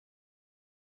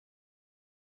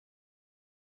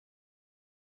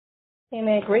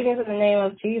Amen. Greetings in the name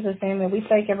of Jesus. Amen. We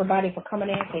thank everybody for coming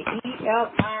in to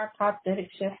ELR Prophetic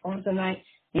Shift on tonight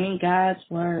in God's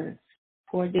Word.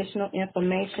 For additional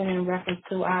information in reference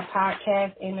to our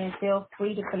podcast, amen, feel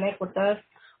free to connect with us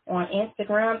on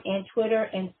Instagram and Twitter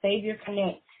and Savior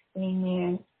Connect.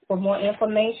 Amen. For more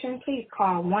information, please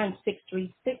call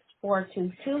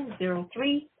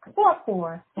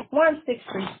 1-636-422-0344.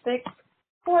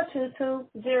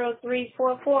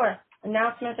 1-636-422-0344.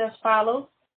 Announcement as follows.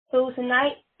 Tuesday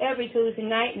night, every Tuesday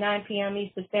night, 9 p.m.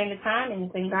 Eastern Standard Time, and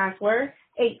it's in God's Word,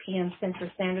 8 p.m. Central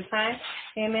Standard Time.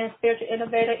 Amen. Spiritual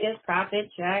innovator is Prophet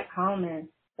Jack Holman.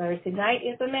 Thursday night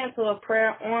is the mantle of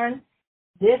prayer on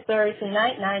this Thursday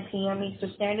night, 9 p.m.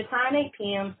 Eastern Standard Time, 8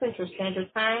 p.m. Central Standard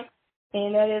Time.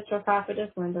 And that is for Prophetess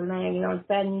Linda Lang. On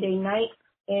Saturday night,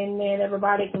 and then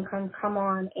everybody can come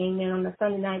on, amen, on the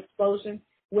Sunday night explosion,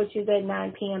 which is at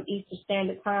 9 p.m. Eastern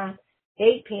Standard Time,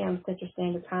 8 p.m. Central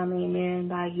Standard Time, amen,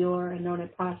 by your anointed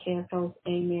podcast host,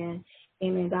 amen,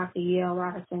 amen, Dr. Yale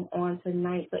Robertson on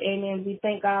tonight. So, amen, we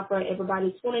thank God for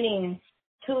everybody tuning in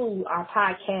to our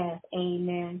podcast,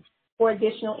 amen. For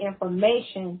additional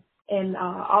information, and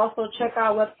also check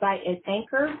our website at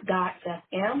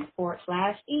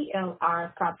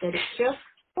anchor.fm/ELR Prophetic Shift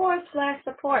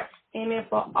 /support, amen,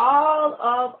 for all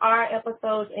of our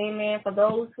episodes, amen, for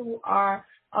those who are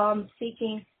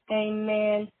seeking,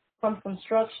 amen, from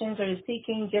instructions or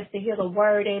seeking just to hear the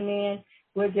word, amen.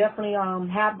 We'll definitely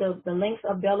have the links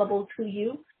available to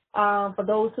you. For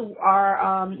those who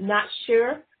are not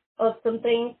sure of some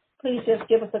things, please just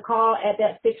give us a call at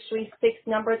that 636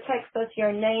 number. Text us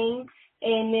your name,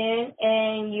 amen,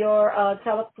 and your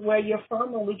tell us where you're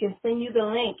from, and we can send you the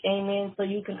link, amen, so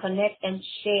you can connect and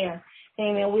share.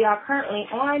 Amen. We are currently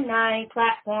on 9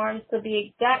 platforms to be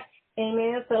exact.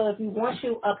 Amen. So if you want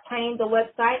to obtain the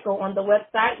website, go on the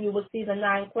website. You will see the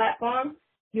 9 platforms.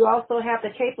 You also have the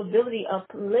capability of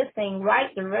listening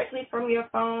right directly from your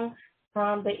phone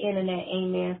from the internet.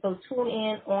 Amen. So tune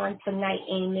in on tonight.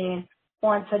 Amen.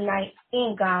 On tonight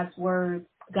in God's Word.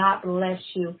 God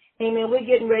bless you. Amen. We're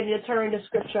getting ready to turn the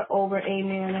scripture over.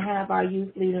 Amen. And have our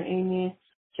youth leader. Amen.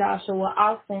 Joshua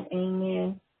Austin.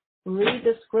 Amen. Read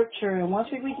the scripture. And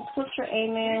once we read the scripture,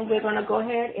 amen, we're going to go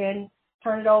ahead and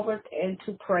turn it over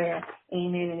into prayer.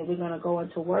 Amen. And we're going to go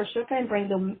into worship and bring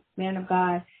the man of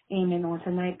God, amen, on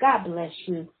tonight. God bless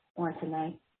you on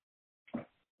tonight.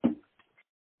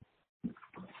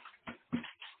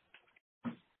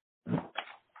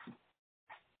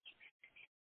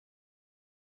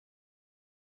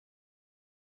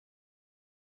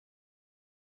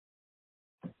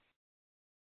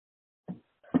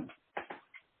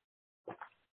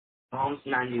 Psalms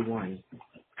 91.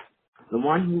 The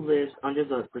one who lives under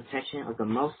the protection of the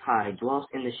Most High dwells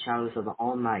in the shadows of the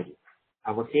Almighty.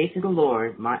 I will say to the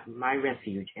Lord, my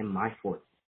refuge and my fortress,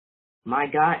 my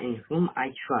God in whom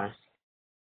I trust.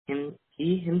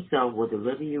 He himself will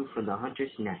deliver you from the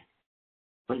hunter's net,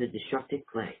 from the destructive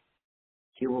plague.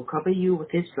 He will cover you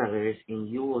with his feathers, and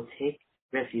you will take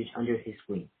refuge under his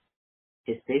wings.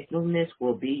 His faithfulness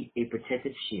will be a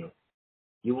protective shield.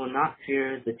 You will not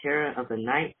fear the terror of the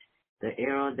night, the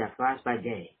arrow that flies by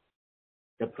day,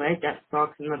 the plague that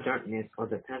stalks in the darkness, or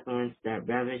the pestilence that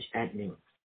ravage at noon.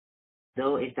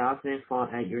 Though 1,000 fall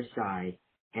at your side,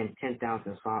 and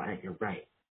 10,000 fall at your right,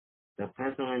 the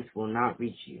pestilence will not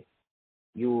reach you.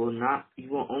 You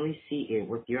will only see it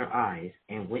with your eyes,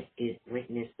 and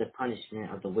witness the punishment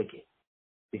of the wicked.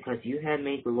 Because you have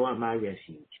made the Lord my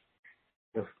refuge,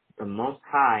 the Most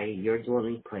High your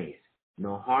dwelling place.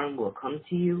 No harm will come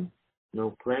to you,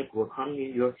 no plague will come near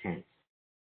your tents.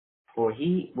 For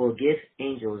he will give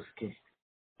angels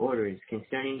orders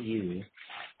concerning you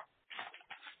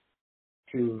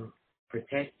to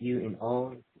protect you in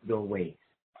all your ways.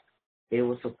 They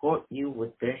will support you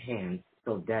with their hands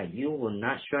so that you will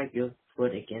not strike your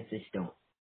foot against a stone.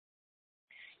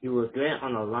 You will tread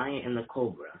on the lion and the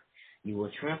cobra. You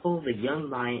will trample the young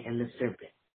lion and the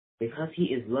serpent. Because he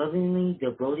is lovingly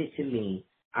devoted to me,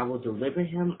 I will deliver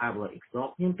him, I will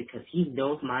exalt him, because he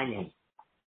knows my name.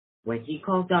 When he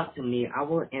calls out to me, I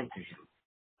will answer him.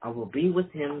 I will be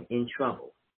with him in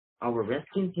trouble. I will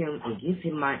rescue him and give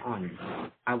him my honor.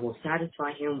 I will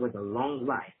satisfy him with a long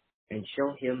life and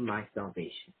show him my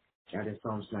salvation. That is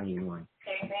Psalms 91.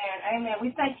 Amen. Amen. We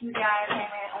thank you guys,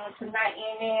 amen, on tonight.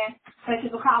 Amen. Thank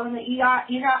you for calling the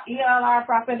ELR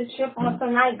Prophetic Shift on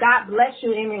tonight. God bless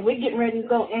you. Amen. We're getting ready to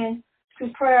go in to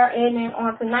prayer, amen,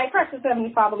 on tonight. Precious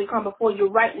Heavenly Father, we come before you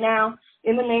right now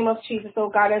in the name of Jesus, oh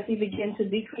God, as we begin to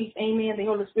decrease, amen, the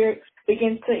Holy Spirit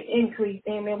begins to increase,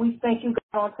 amen. We thank you,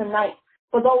 God, on tonight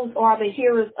for those who are the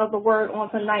hearers of the word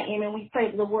on tonight. Amen. We pray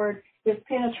that the word is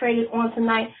penetrated on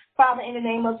tonight. Father, in the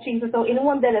name of Jesus, so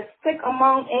anyone that is sick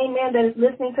among, amen, that is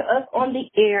listening to us on the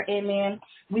air, amen,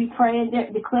 we pray and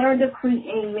declare and decree,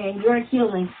 amen, your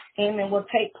healing, amen, will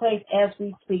take place as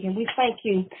we speak. And we thank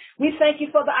you. We thank you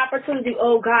for the opportunity,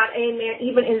 oh God, amen,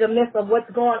 even in the midst of what's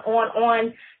going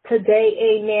on today,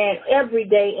 amen, every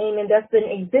day, amen, that's been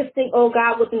existing, oh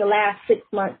God, within the last 6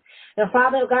 months. And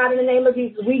Father God, in the name of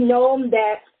Jesus, we know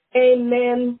that,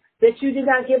 amen, that you did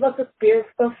not give us a spirit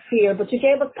of fear, but you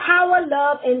gave us power,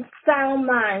 love, and sound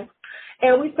mind.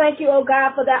 And we thank you, oh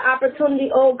God, for that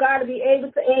opportunity, oh God, to be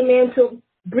able to, amen, to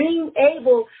being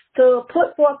able to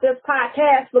put forth this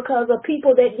podcast because of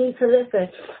people that need to listen.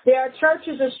 There are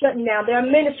churches are shutting down. There are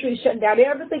ministries shutting down.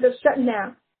 Everything is shutting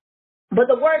down. But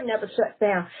the word never shuts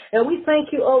down. And we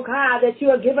thank you, oh God, that you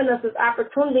are giving us this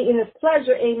opportunity and this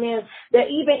pleasure, amen, that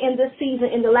even in this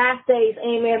season, in the last days,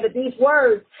 amen, that these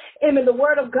words, amen, the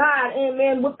word of God,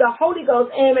 amen, with the Holy Ghost,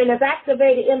 amen, is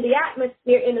activated in the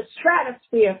atmosphere, in the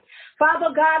stratosphere.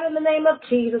 Father God, in the name of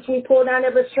Jesus, we pull down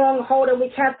every stronghold and we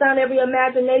cast down every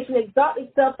imagination, exalt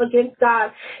itself against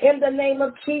God. In the name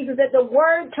of Jesus, that the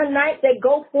word tonight that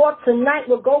go forth tonight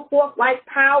will go forth like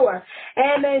power.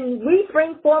 Amen. We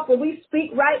bring forth when we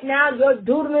speak right now your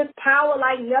dunamis power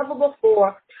like never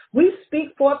before. We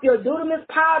speak forth your dunamis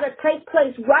power to take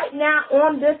place right now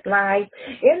on this line.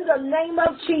 In the name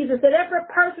of Jesus, that every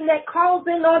person that calls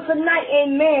in on tonight,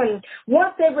 amen,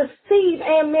 once they receive,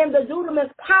 amen, the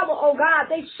dunamis power, oh God,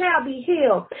 they shall be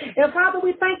healed. And Father,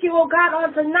 we thank you, oh God,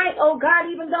 on tonight, oh God,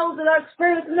 even those that are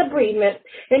experiencing the bereavement.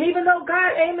 And even though,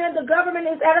 God, amen, the government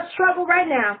is at a struggle right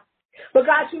now. But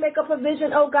God, you make a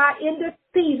provision, oh God, in this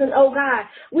season, oh God.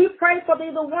 We pray for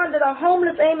the ones that are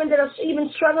homeless, amen, that are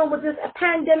even struggling with this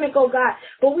pandemic, oh God.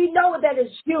 But we know that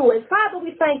it's you. And Father,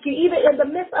 we thank you, even in the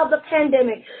midst of the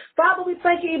pandemic. Father, we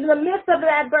thank you, even in the midst of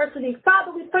the adversity.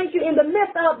 Father, we thank you in the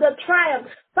midst of the triumph.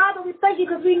 Father, we thank you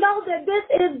because we know that this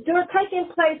is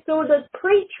taking place through the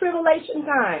pre-tribulation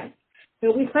time.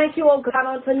 And we thank you, oh God,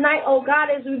 on tonight, oh God,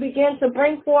 as we begin to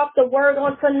bring forth the word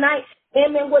on tonight.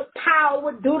 Amen. With power,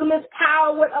 with dunamis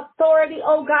power, with authority,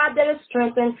 oh God, that is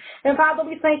strengthened. And Father,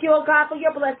 we thank you, oh God, for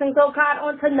your blessings, oh God,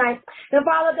 on tonight. And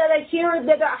Father, that are hearers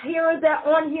that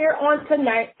are on here on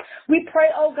tonight. We pray,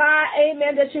 oh God,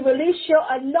 amen, that you release your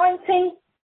anointing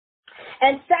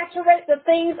and saturate the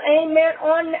things, amen,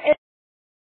 on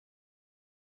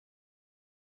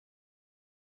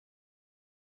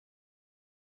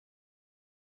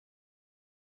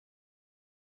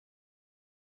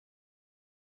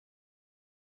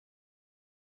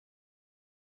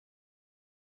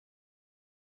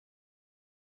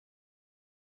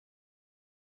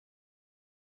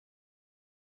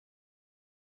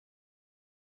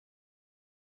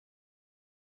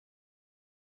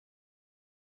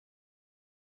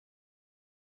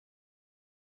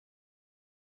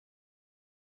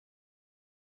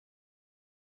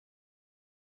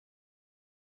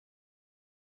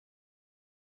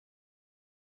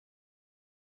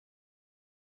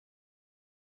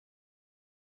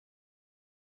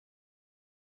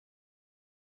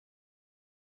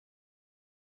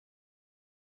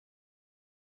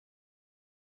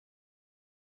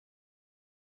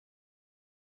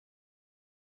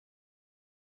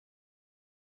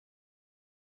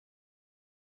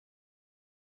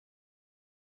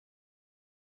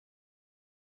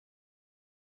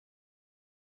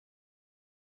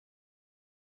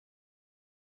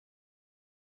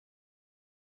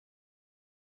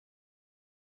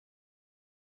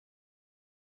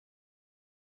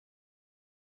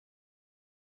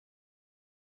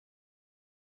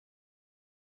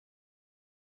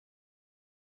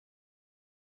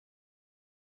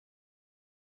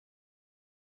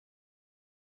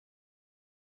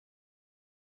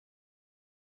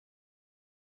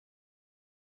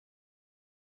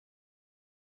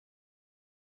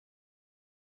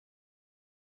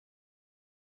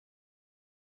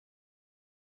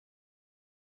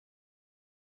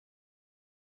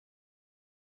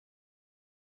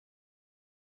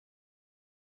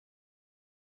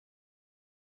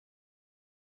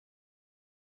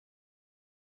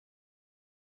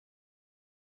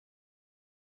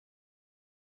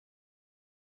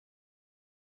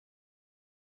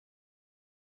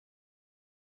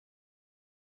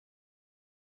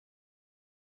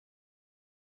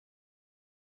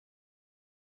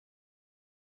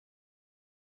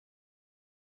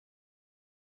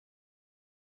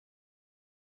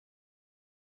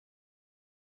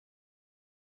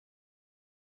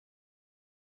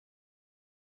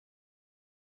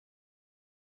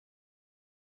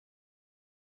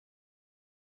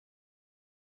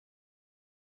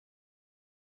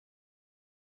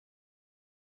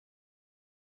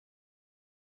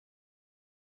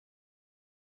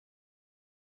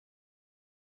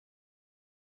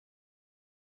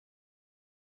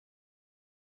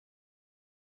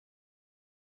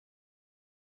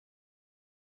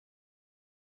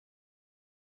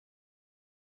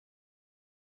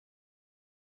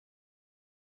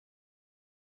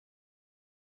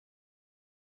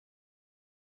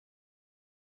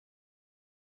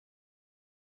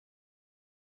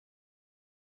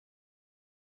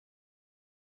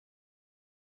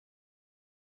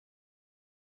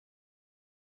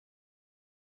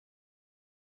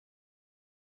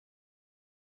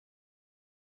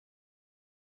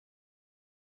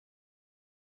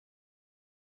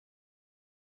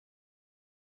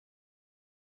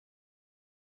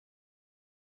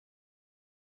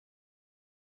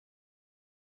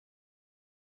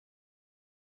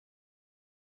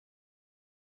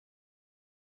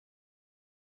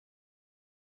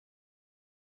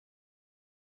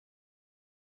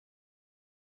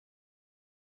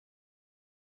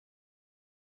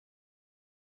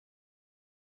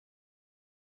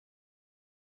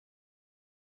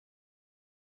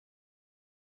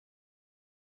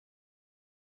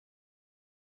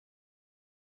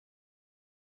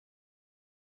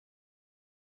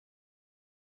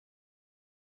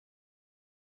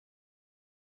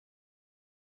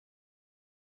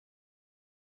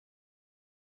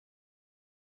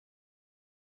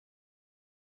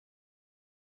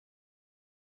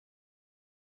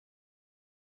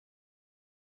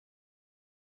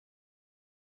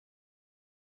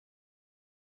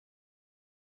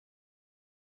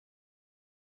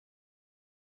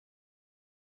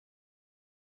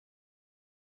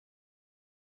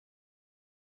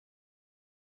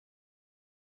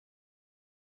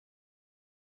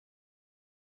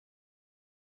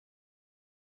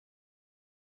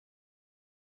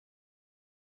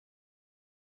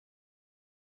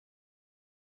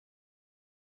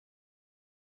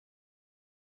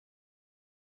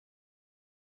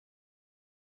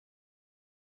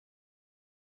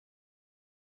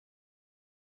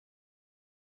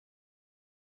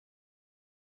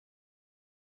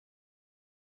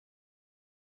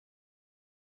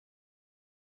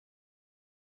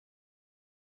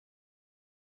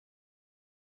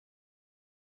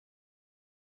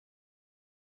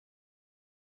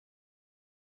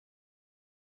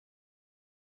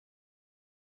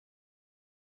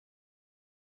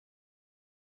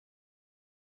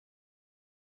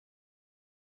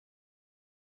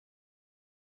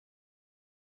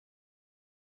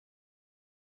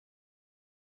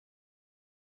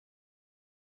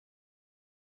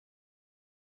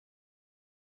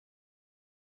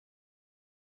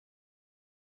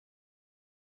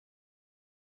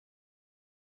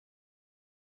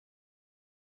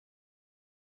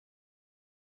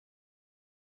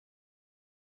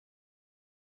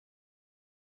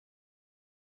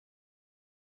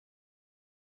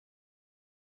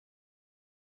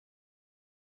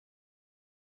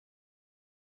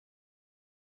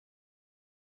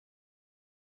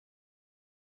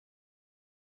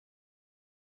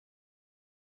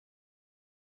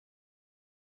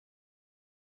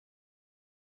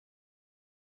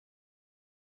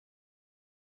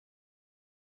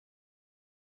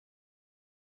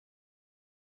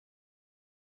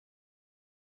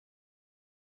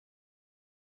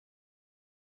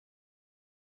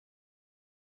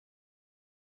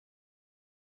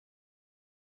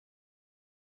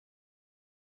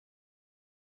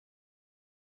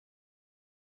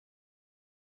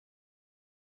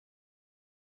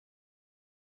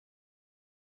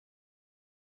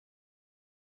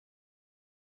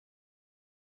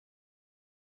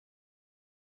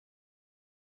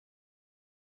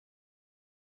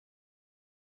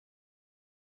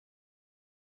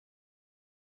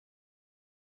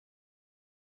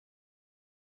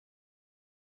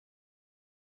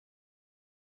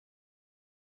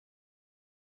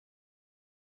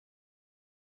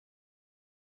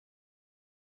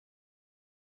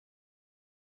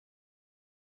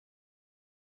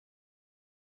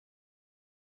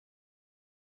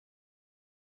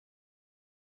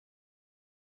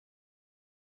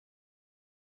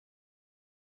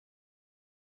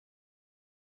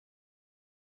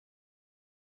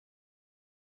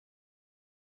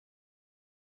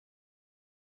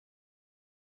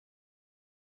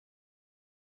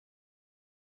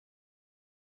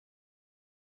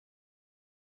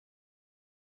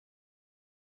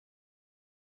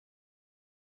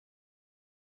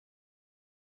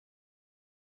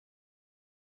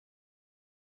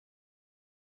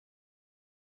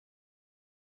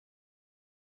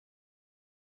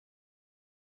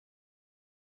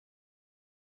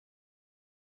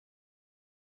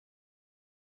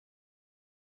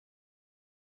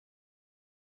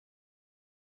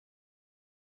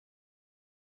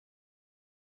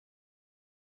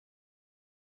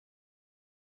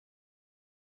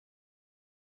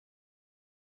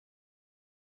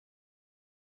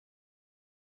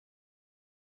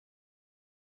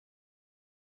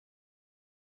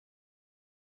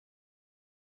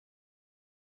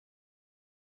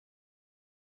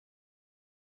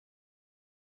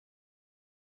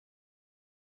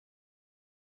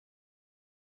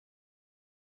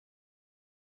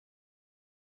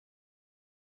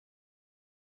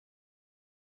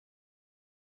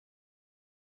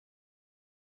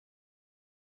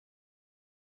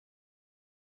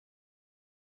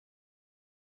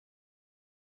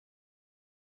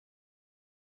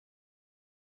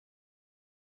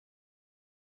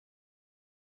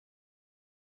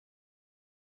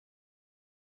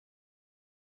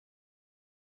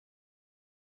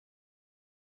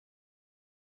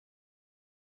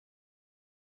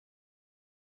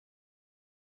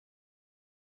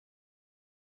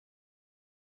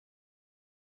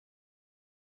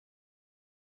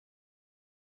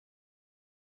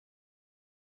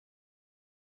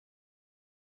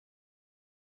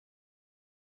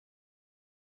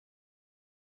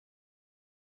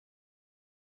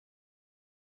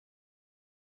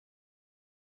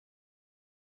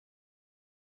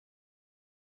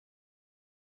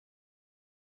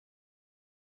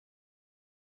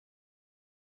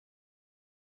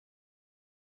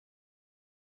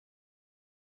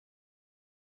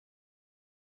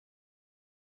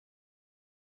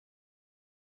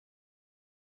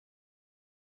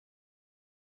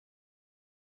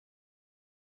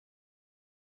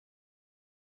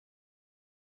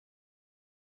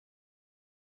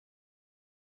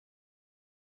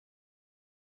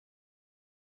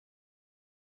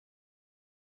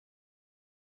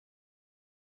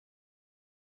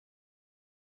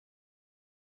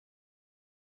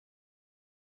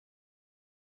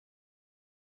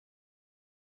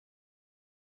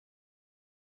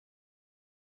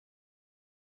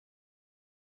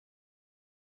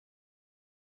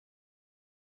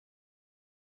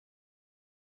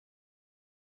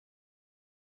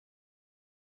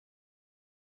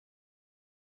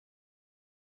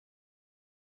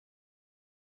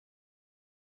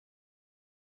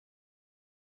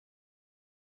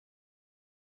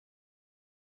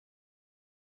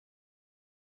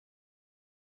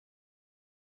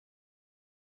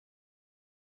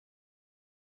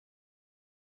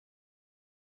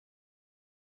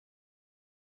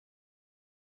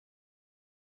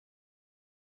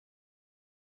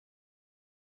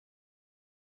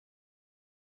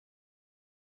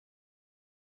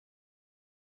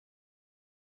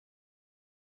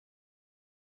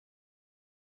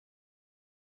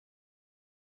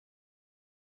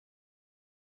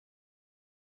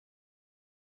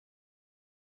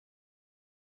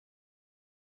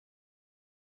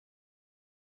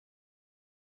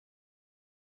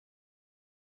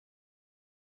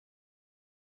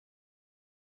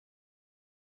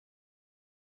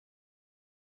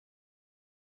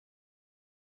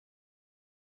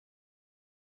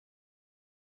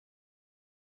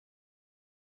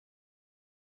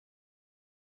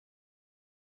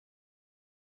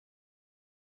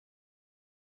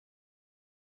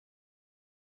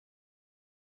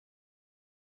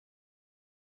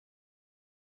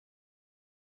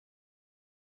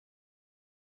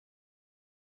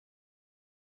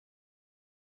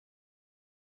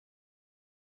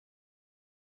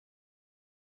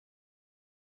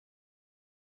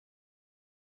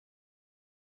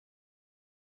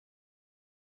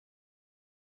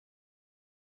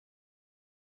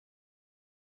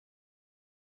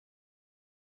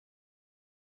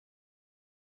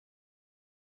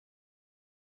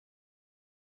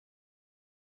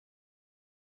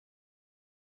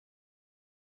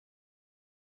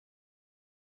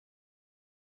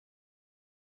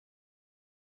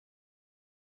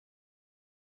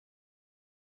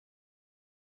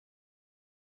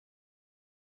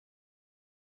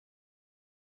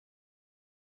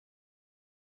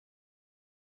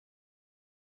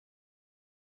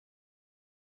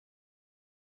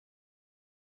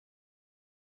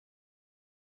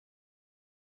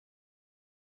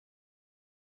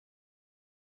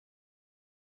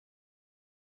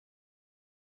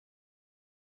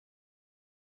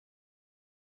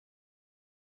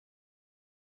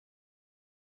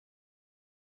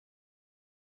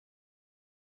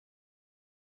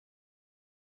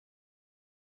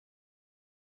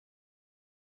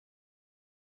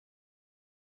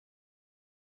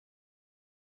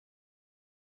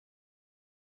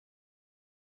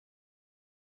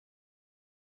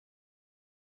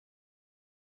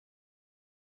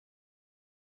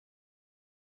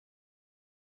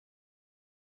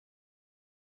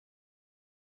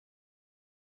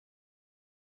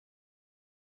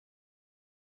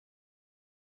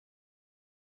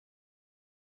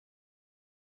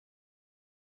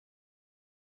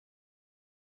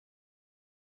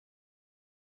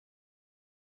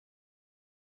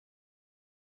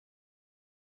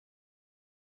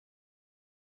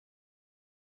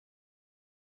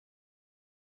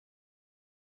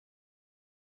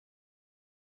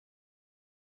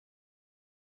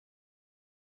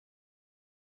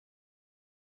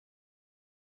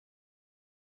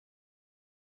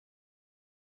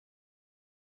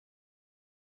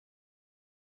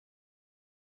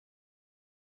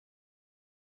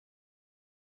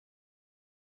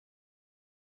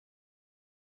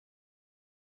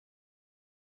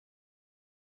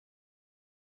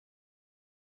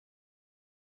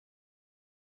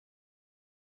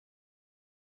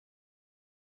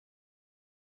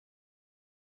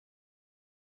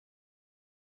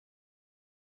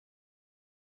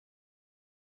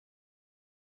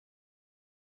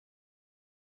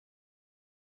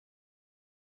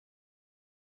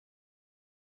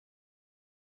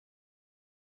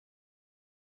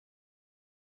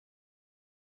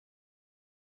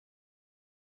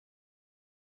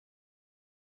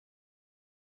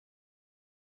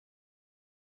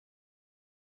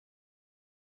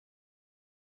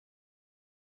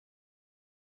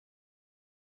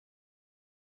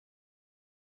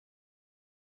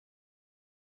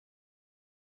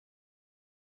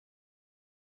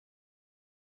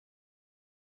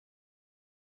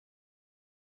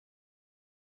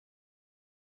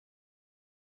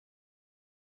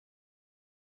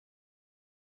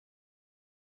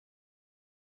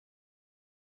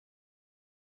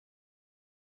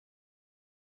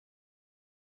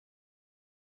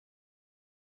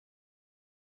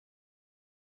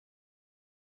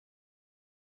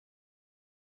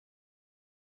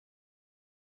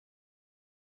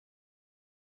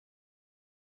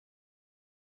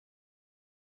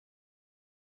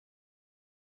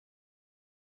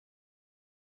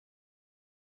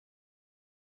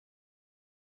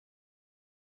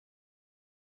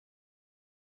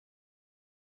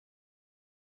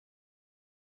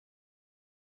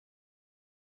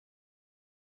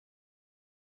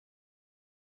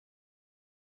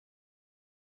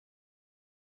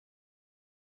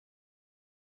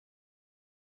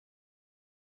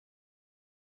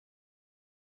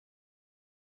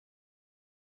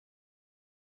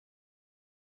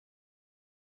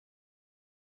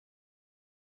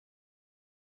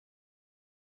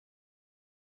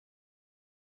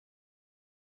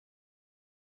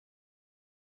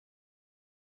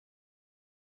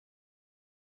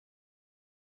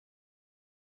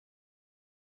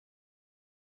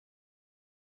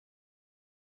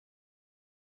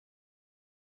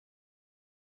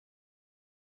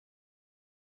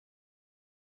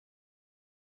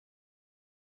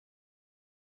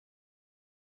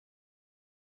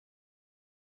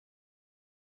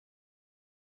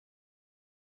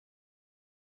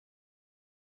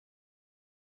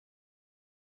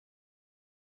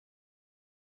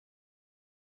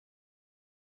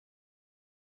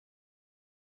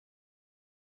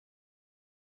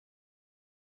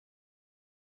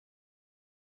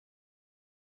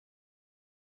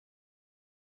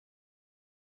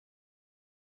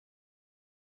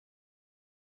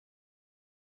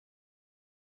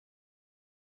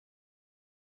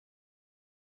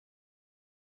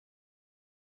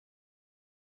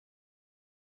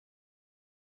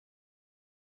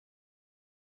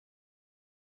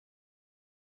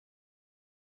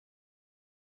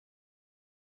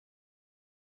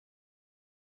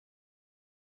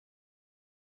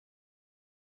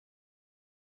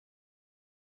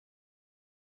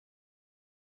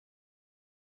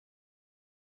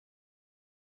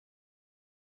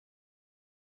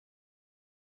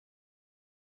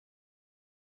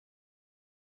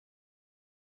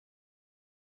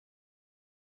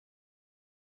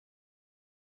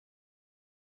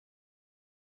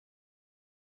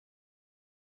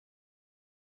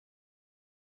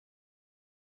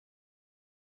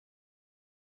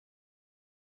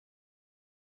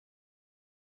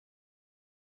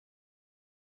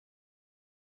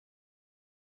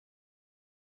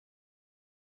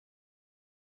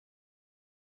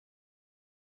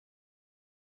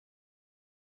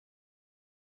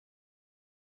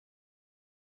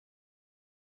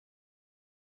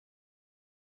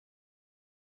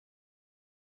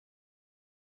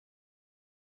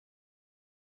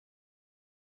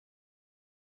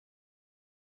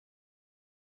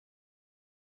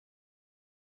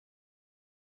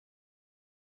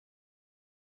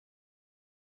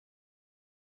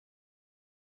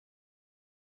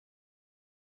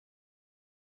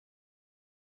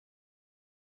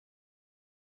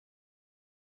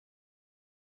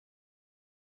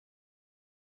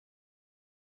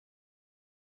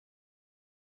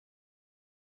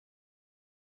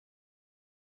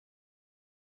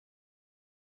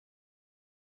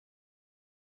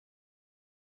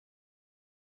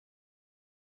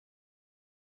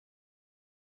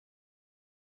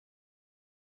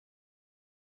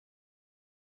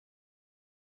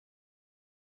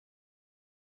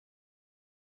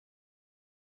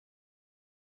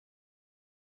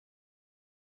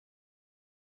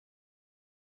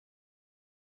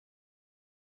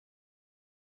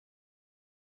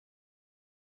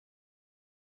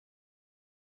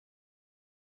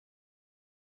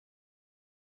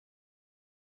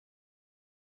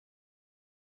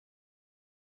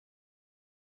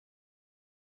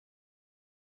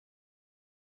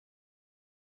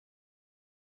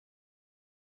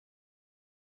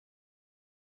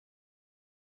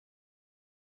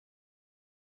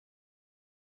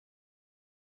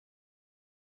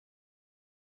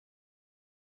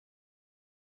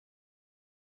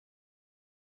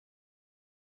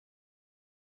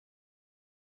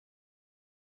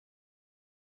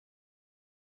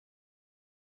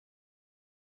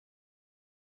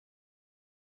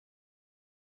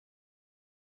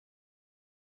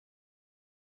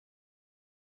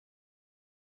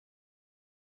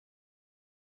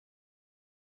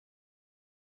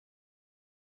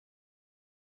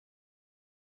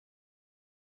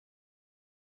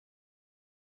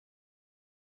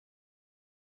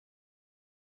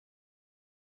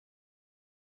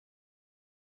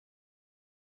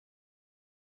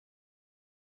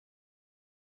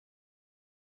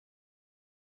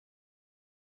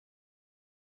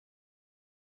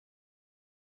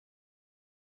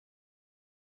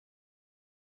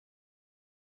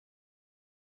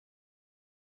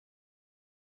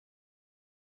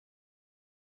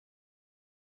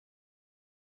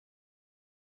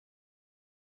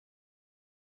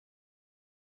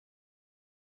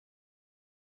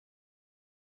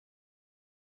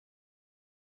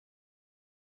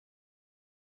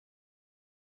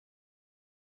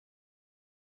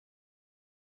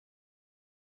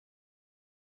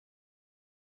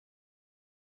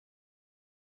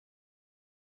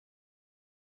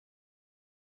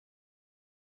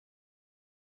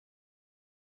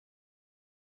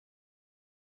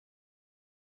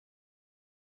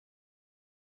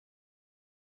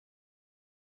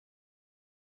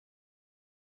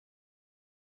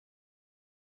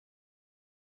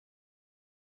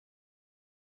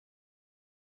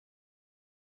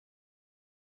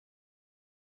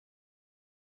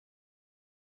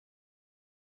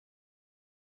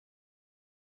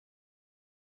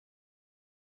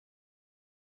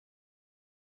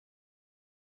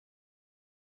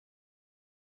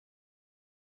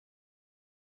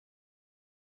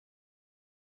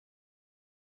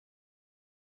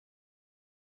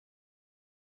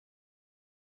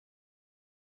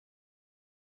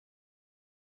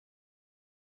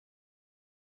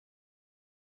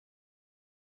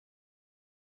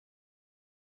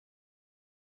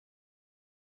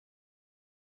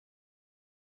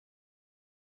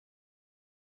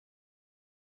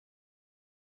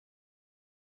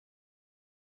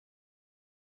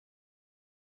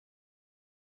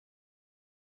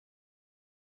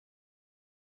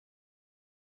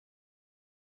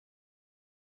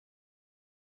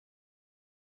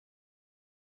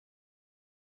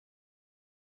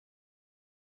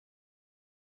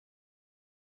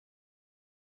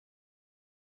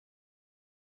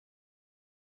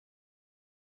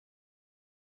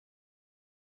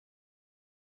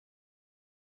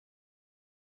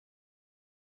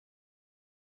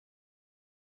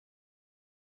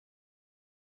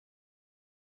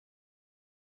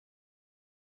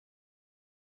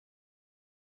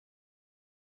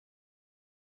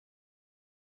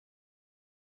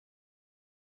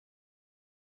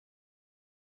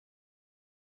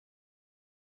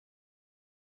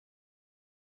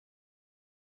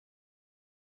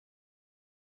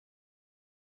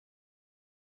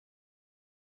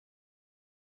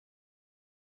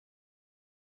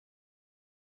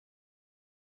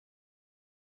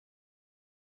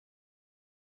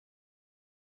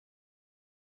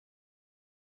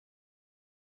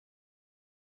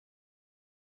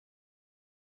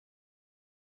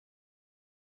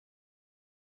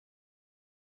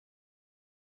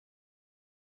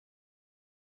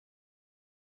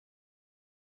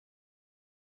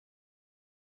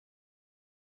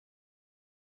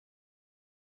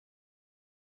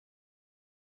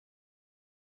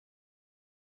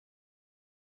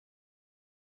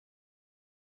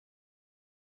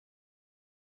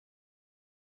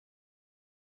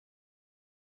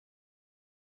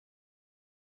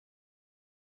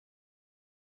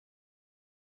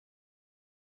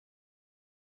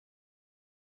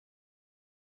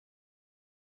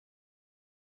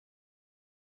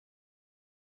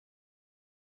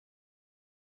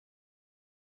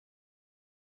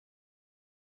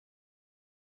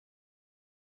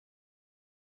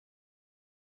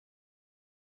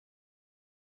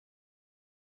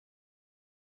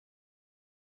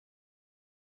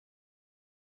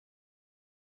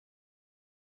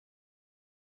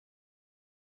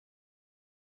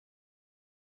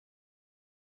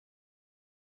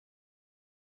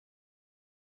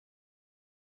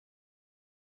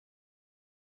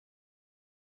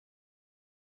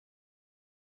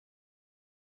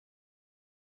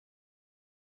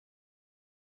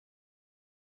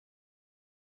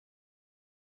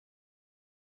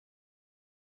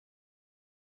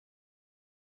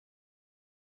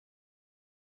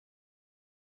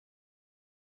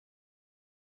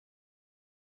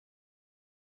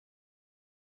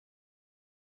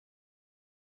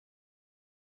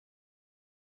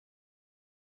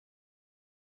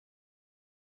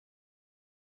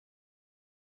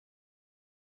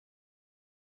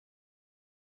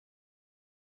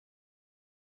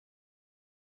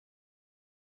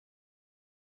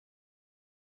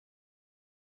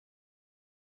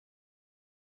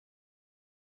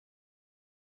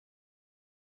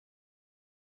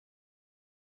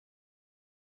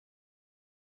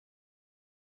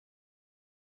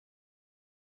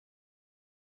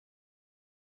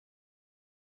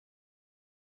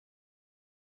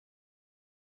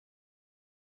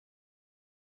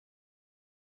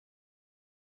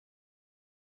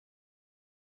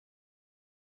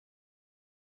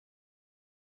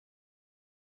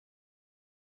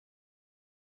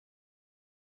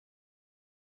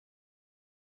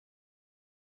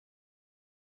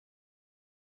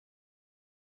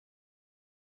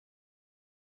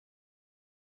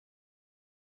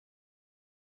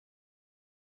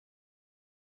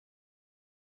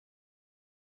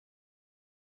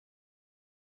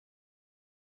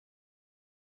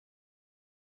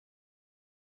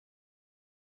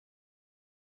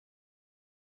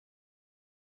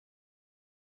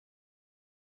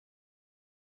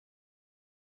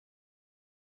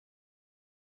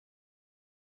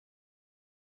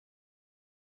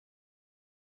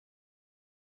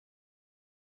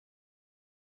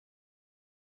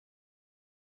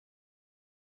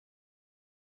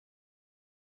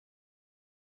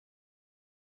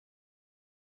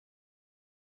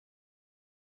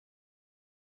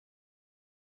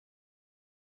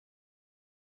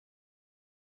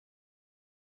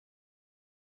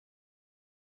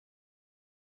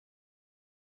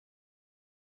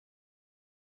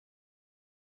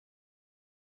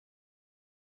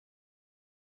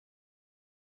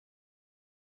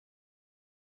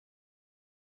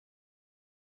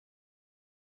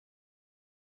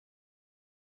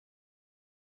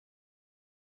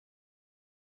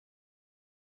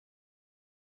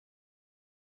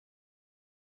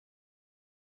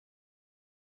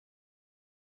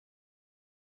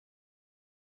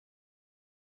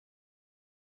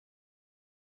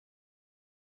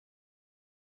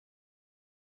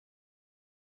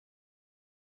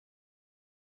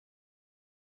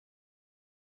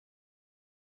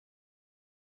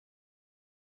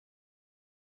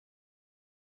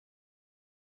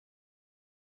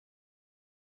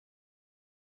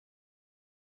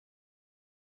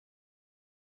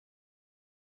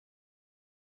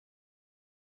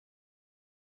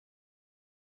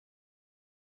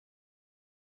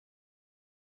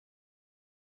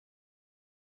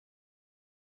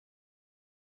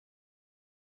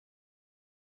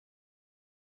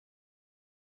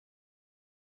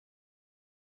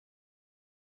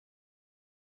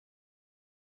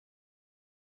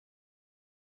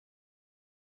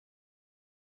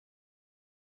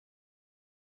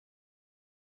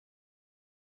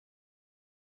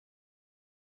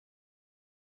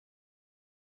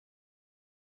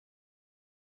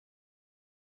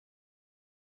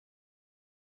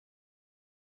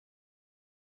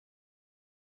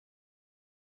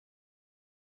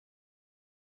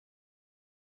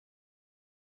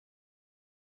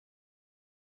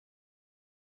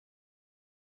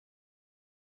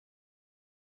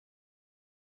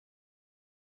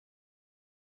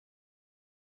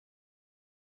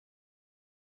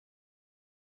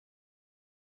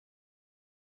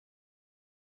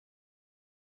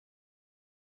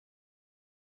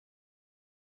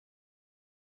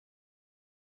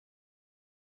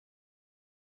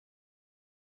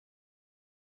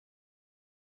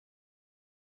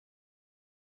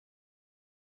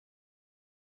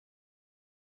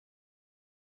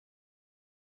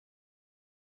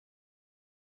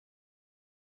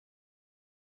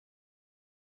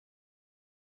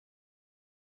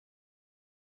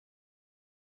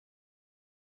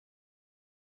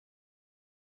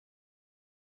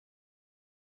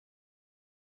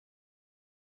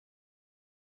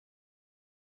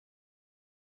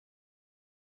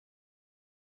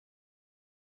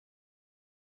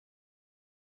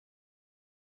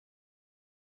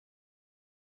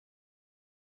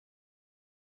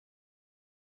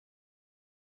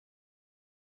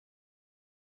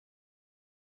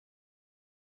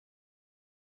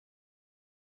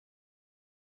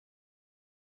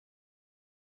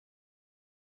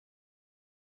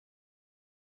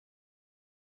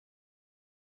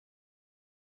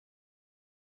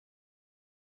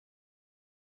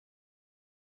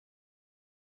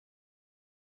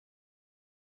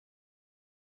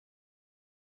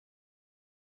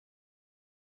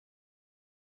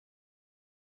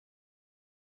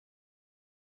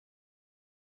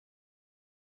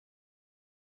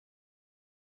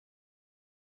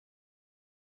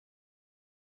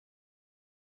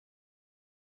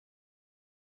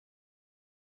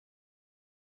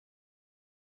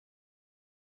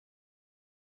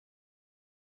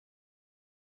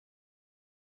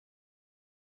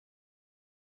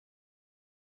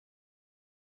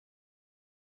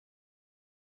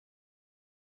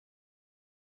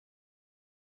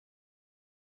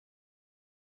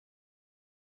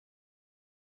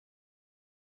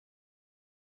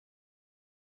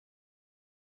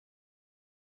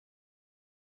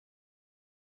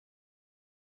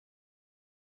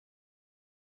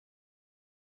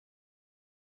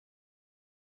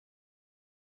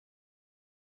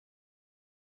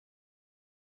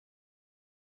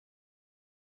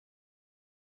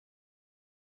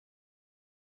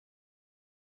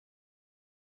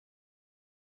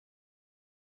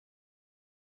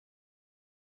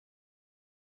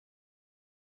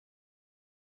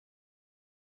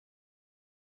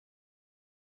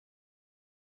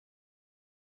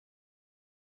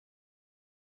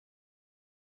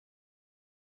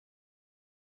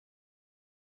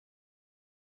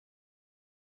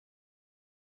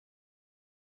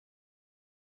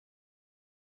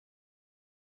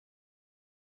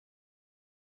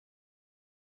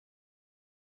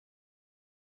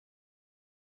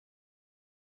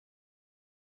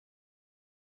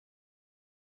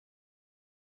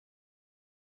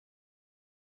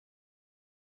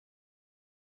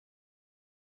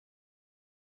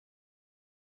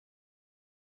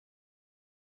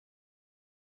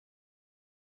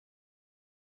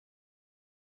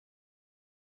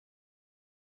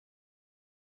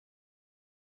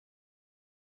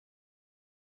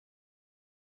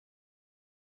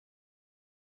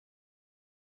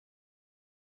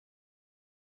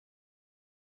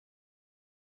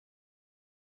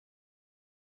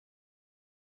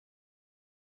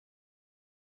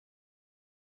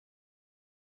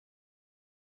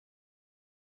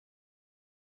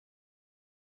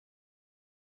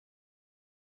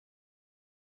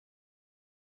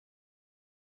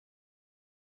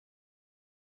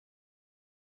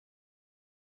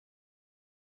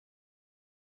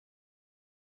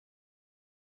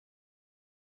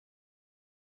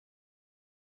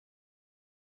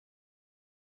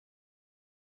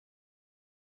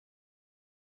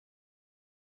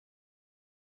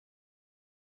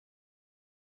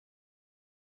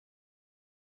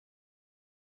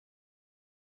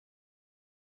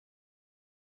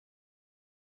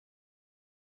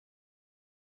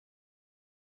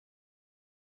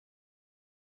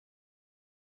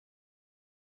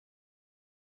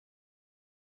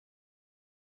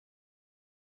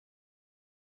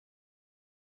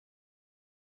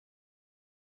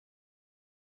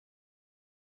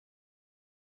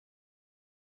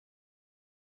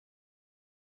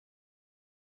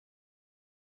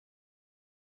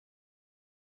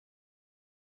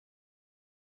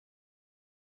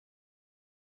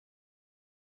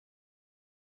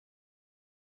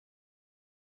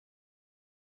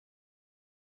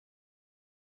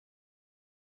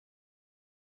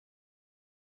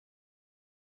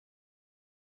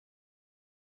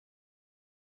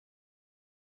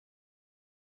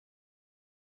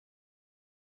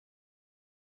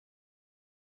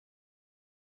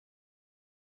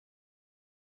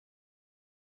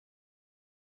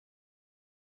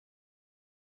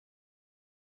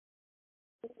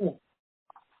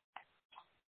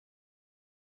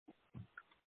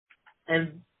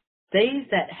And they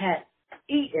that had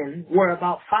eaten were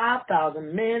about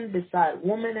 5,000 men, beside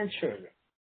women and children.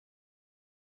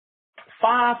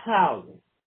 5,000.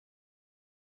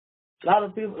 A lot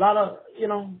of people, us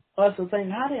are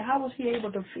thinking, how was he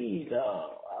able to feed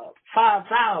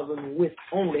 5,000 with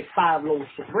only 5 loaves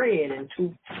of bread and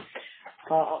two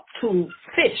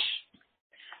fish?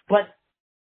 But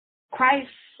Christ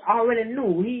already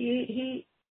knew. He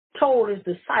told his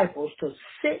disciples to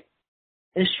sit,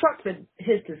 instructed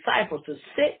his disciples to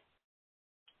sit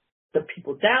the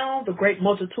people down, the great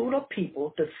multitude of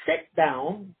people to sit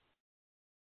down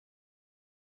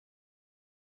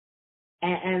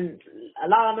and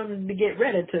allow them to get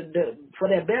ready for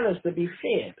their bellies to be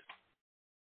fed.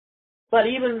 But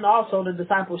even also the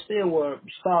disciples still were,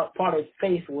 part of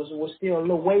faith was still a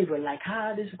little wavering, like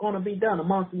how is this going to be done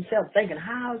amongst themselves, thinking,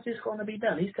 how is this going to be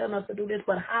done? He's telling us to do this,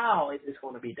 but how is this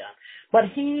going to be done? But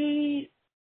he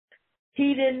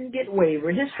didn't get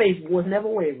wavering. His faith was never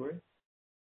wavering.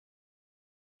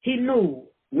 He knew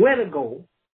where to go.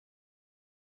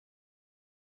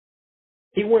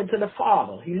 He went to the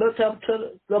Father. He looked up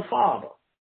to the Father.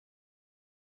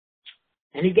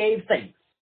 And he gave thanks.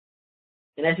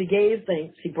 And as he gave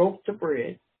thanks, he broke the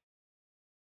bread.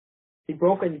 He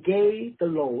broke and gave the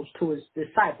loaves to his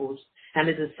disciples, and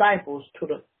the disciples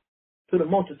to the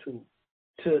multitude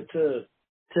to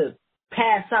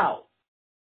pass out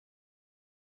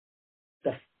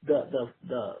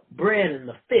the bread and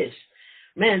the fish.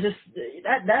 Man, just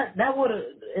that would have,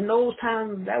 in those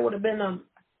times, that would have been an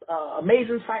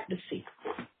amazing sight to see.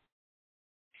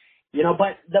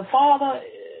 But the Father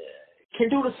can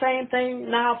do the same thing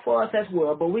now for us as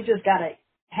well, but we just got to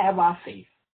have our faith.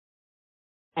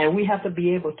 And we have to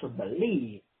be able to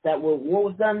believe that what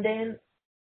was done then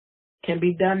can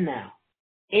be done now.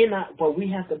 But we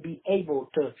have to be able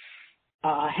to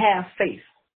have faith.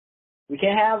 We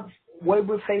can't have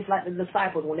wavering faith like the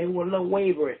disciples when they were a little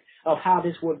wavering of how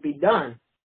this would be done.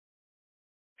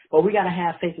 But we got to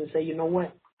have faith and say, you know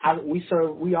what?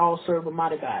 We all serve a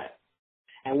mighty God.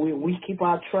 And we keep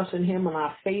our trust in him and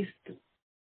our faith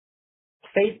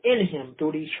in him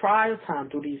through these trial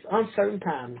times, through these uncertain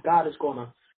times. God is going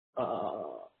to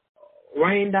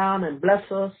rain down and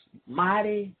bless us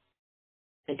mighty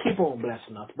and keep on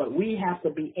blessing us. But we have to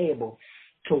be able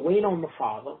to wait on the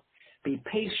Father, be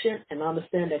patient, and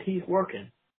understand that he's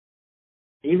working.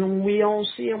 Even when we don't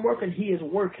see him working, he is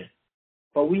working.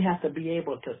 But we have to be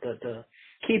able to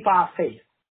keep our faith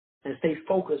and stay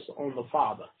focused on the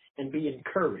Father and be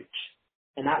encouraged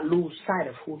and not lose sight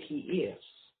of who he is.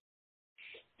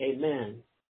 Amen.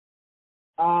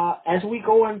 As we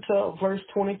go into verse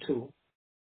 22,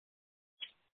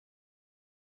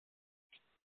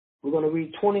 we're going to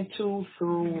read 22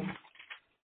 through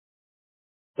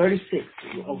 36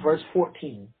 of verse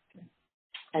 14.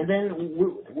 And then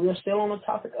we're still on the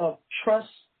topic of trust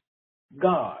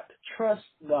God. Trust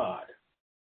God.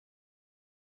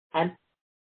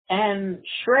 And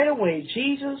straight away,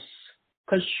 Jesus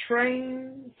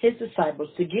constrained his disciples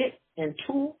to get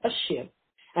into a ship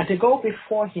and to go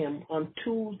before him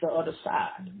unto the other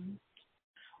side,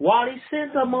 while he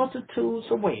sent the multitudes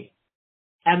away.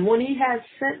 And when he had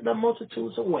sent the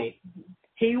multitudes away,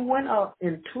 he went up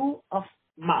into a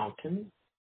mountain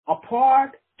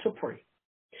apart to pray.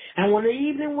 And when the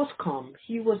evening was come,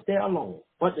 he was there alone.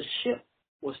 But the ship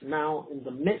was now in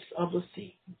the midst of the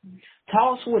sea,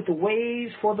 tossed with the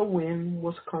waves, for the wind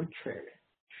was contrary.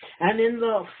 And in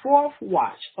the 4th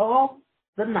watch of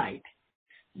the night,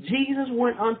 Jesus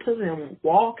went unto them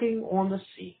walking on the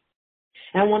sea.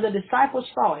 And when the disciples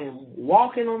saw him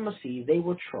walking on the sea, they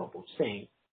were troubled, saying,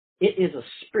 It is a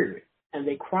spirit. And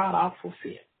they cried out for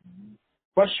fear.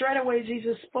 But straightway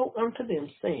Jesus spoke unto them,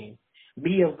 saying,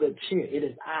 Be of good cheer, it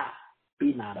is I,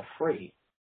 be not afraid.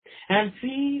 And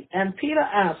Peter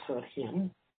answered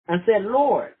him and said,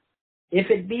 Lord, if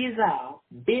it be thou,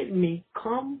 bid me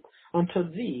come unto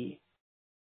thee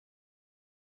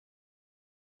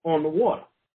on the water.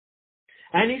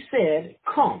 And he said,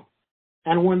 Come.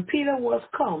 And when Peter was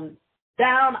come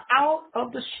down out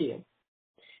of the ship,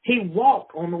 he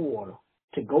walked on the water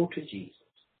to go to Jesus.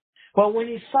 But when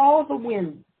he saw the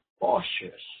wind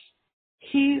boisterous,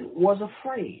 he was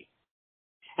afraid.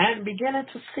 And beginning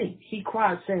to sink, he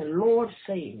cried, saying, Lord,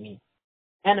 save me.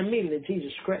 And immediately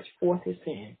Jesus stretched forth his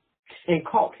hand and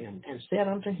caught him and said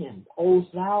unto him, O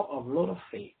thou of little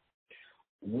faith,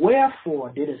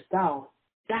 wherefore didst thou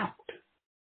doubt?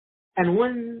 And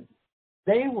when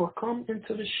they were come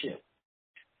into the ship,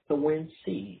 the wind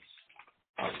ceased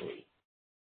utterly.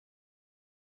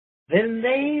 Then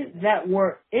they that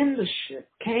were in the ship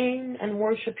came and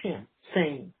worshipped him,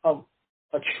 saying, of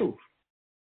a truth,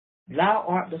 thou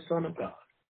art the Son of God.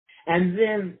 And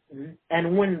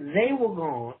when they were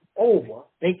gone over,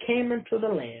 they came into the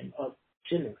land of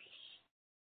Gennesaret.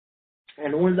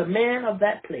 And when the men of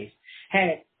that place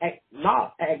had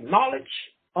acknowledged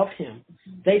of him,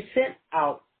 they sent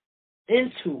out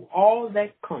into all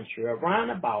that country around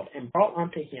about and brought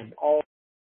unto him all,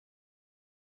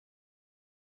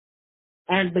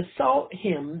 and besought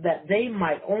him that they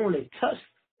might only touch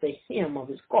the hem of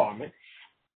his garment,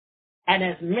 and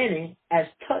as many as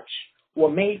touched were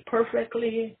made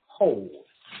perfectly whole.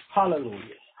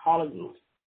 Hallelujah. Hallelujah.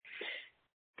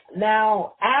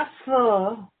 Now,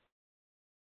 after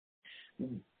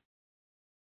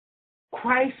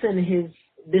Christ and his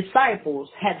disciples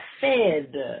had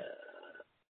fed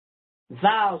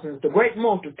thousands, the great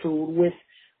multitude,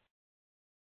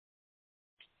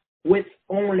 with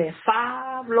only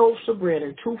 5 loaves of bread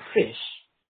and 2 fish,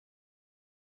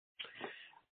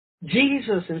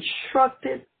 Jesus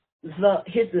instructed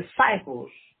his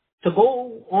disciples to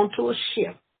go onto a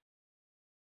ship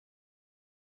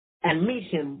and meet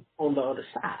him on the other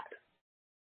side.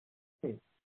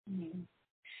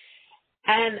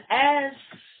 And as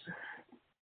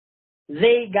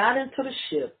they got into the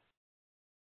ship,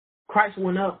 Christ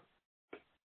went up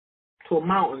to a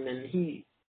mountain and he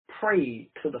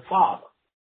prayed to the Father.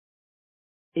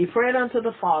 He prayed unto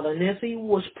the Father, and as he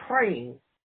was praying,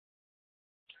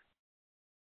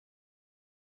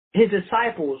 his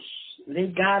disciples, they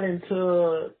got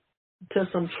into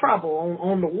some trouble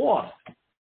on the water.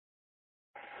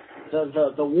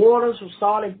 The waters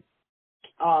started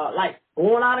like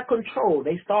going out of control.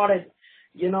 They started,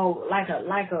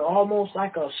 almost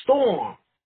like a storm.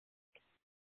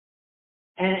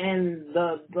 And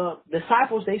the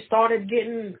disciples, they started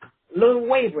getting a little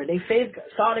wavery. Their faith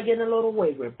started getting a little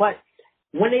wavery. But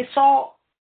when they saw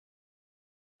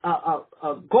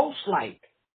a ghost light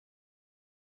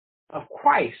of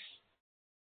Christ,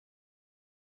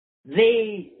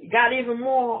 they got even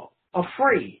more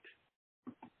afraid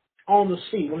on the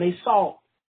sea when they saw.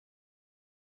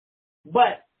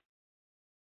 But,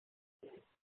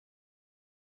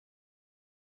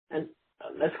 and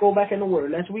let's go back in the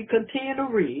word. As we continue to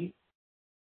read,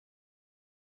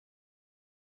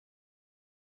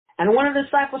 and when the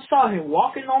disciples saw him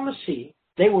walking on the sea,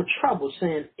 they were troubled,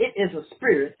 saying, it is a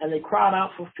spirit, and they cried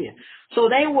out for fear. So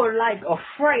they were like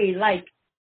afraid, like,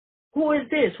 who is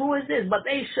this? Who is this? But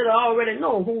they should have already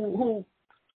known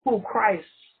who Christ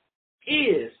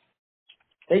is.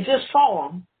 They just saw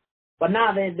him, but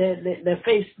now their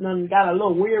face done got a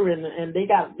little weary, and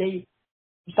they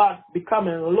start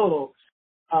becoming a little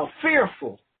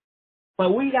fearful.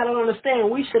 But we got to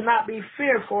understand, we should not be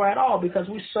fearful at all, because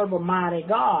we serve a mighty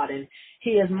God, and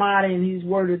he is mighty and he's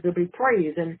worthy to be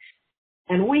praised.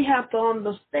 And we have to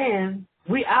understand,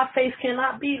 our faith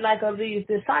cannot be like of these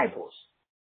disciples.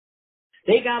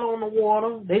 They got on the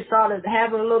water, they started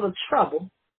having a little trouble,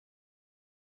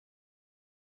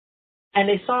 and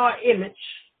they saw an image,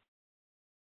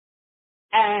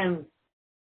 and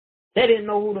they didn't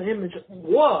know who the image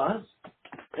was,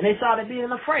 and they started being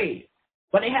afraid.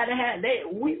 But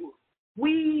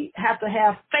we have to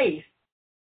have faith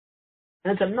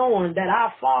into knowing that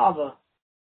our Father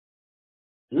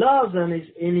loves them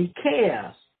and he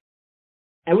cares.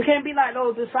 And we can't be like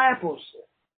those disciples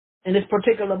in this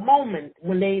particular moment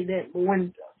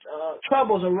when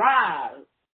troubles arise.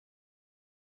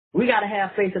 We got to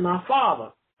have faith in our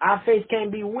Father. Our faith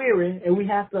can't be weary, and we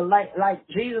have to, like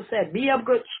Jesus said, be of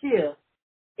good cheer.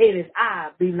 It is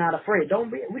I, be not afraid.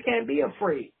 We can't be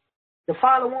afraid. The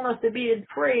Father wants us to be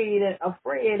afraid,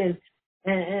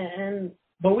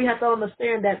 but we have to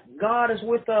understand that God is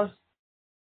with us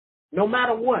no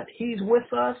matter what. He's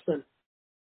with us,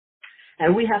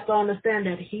 and we have to understand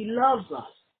that he loves us.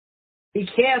 He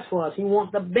cares for us. He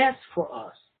wants the best for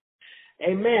us.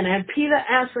 Amen. And Peter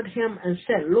answered him and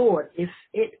said, Lord, if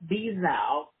it be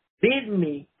thou, bid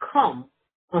me come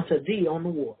unto thee on the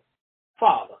water.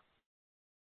 Father.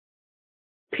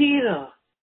 Peter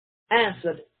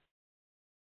answered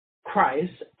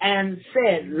Christ and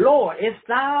said, Lord, if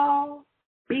thou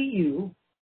be you,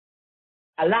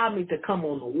 allow me to come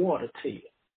on the water to you.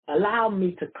 Allow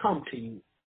me to come to you.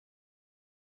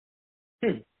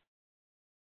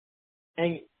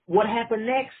 And what happened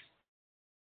next?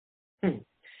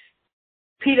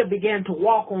 Peter began to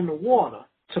walk on the water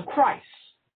to Christ.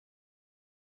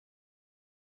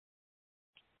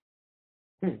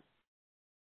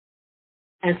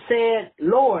 And said,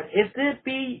 Lord, if this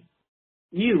be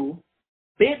you,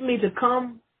 bid me to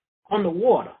come on the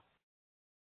water.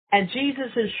 And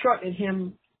Jesus instructed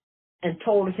him and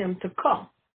told him to come.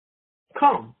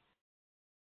 Come.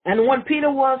 And when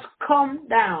Peter was come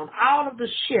down out of the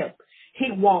ship,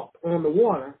 he walked on the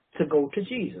water to go to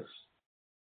Jesus.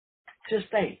 Just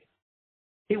think.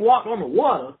 He walked on the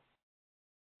water.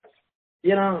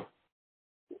 You know,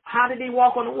 how did he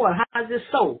walk on the water? How is this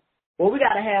so? Well, we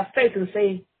got to have faith and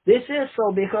say, this is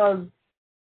so, because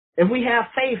if we have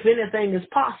faith, anything is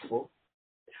possible.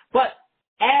 But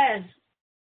as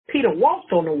Peter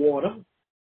walked on the water,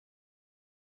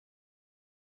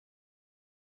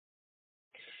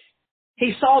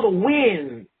 he saw the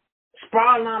wind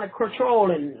spiraling out of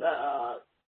control and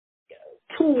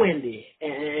too windy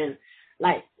and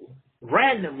like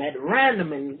random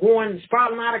and going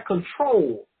spiraling out of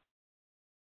control.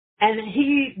 And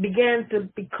he began to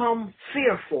become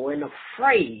fearful and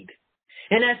afraid.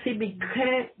 And as he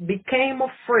became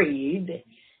afraid,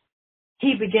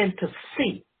 he began to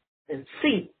sink and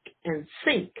sink and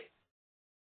sink.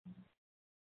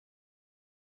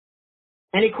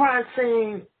 And he cried,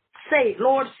 saying,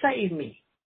 Lord, save me.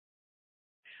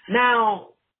 Now,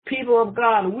 people of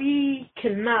God, we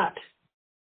cannot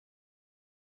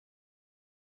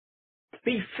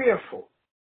be fearful.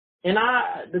 In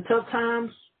the tough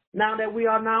times now that we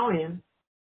are now in,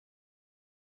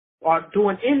 or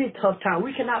during any tough time,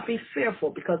 we cannot be fearful,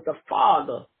 because the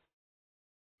Father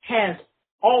has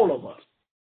all of us.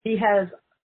 He has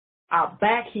our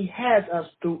back. He has us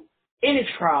through any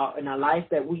trial in our life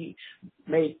that we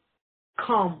may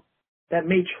come, that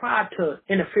may try to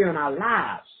interfere in our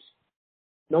lives.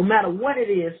 No matter what it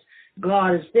is,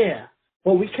 God is there.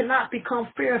 But we cannot become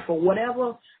fearful.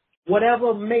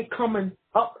 Whatever may come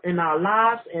up in our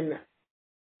lives and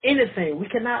anything, we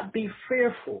cannot be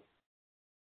fearful.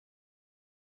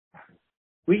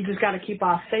 We just got to keep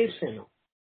our faith in him.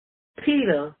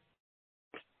 Peter,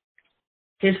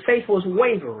 his faith was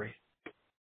wavering.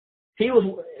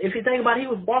 If you think about it, he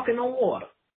was walking on water.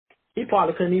 He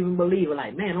probably couldn't even believe it.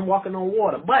 Like, man, I'm walking on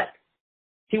water. But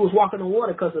he was walking on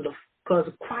water because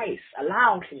Christ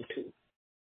allowed him to.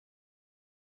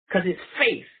 Because his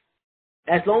faith,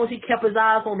 as long as he kept his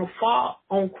eyes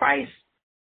on Christ,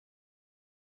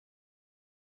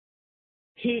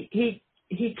 he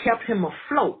kept him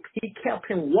afloat. He kept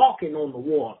him walking on the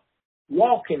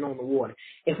water.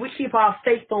 If we keep our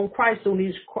faith on Christ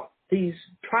through these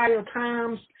trial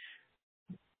times,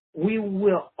 we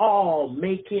will all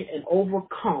make it and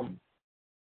overcome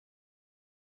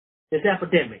this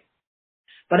epidemic.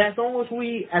 But as long as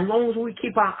we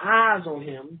keep our eyes on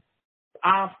him,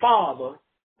 our Father,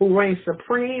 who reigns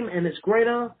supreme and is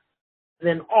greater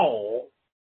than all,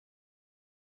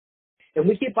 if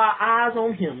we keep our eyes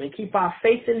on him and keep our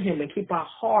faith in him and keep our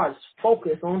hearts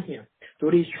focused on him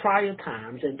through these trial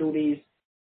times and through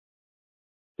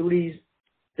the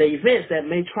events that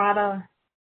may try to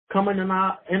come in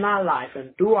our life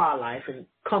and through our life and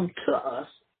come to us,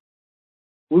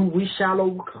 we shall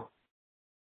overcome.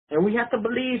 And we have to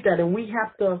believe that, and we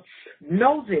have to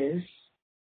know this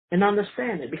and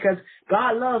understand it, because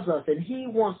God loves us and he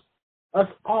wants us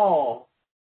all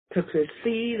to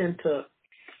succeed and to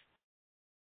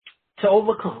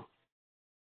overcome.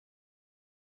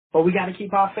 But we got to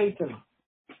keep our faith in him.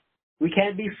 We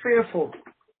can't be fearful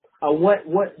of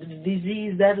what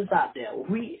disease that is out there.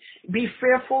 We be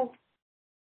fearful.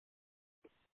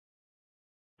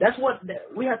 That's what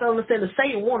we have to understand. That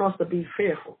Satan wants us to be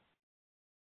fearful.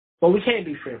 But we can't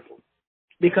be fearful,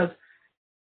 because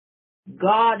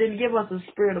God didn't give us a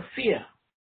spirit of fear.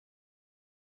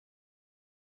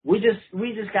 We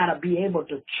just gotta be able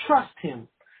to trust him.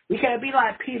 We can't be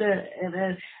like Peter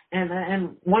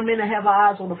and 1 minute have our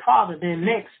eyes on the Father, then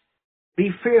next be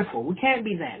fearful. We can't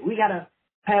be that. We gotta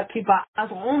keep our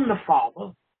eyes on the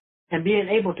Father and being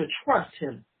able to trust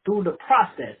him through the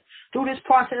process. Through this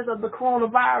process of the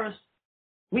coronavirus,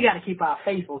 we gotta keep our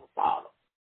faith on the Father.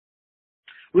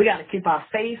 We got to keep our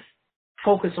faith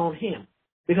focused on him,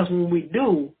 because when we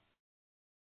do,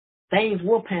 things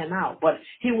will pan out. But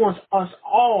he wants us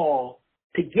all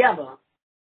together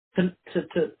to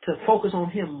focus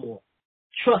on him more,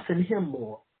 trust in him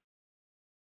more.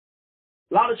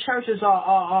 A lot of churches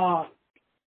are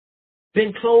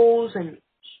been closed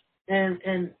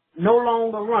and no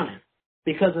longer running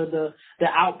because of the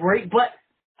outbreak. But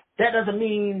that doesn't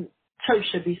mean church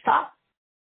should be stopped.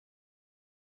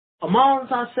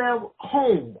 Amongst ourselves,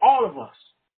 home, all of us.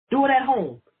 Do it at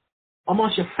home,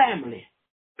 amongst your family.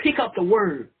 Pick up the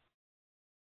word.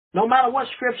 No matter what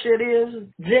scripture it is,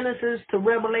 Genesis to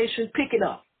Revelation, pick it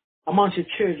up amongst your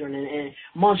children and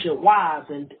amongst your wives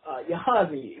and your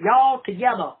husband. Y'all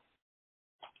together,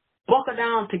 buckle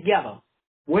down together,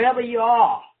 wherever you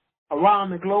are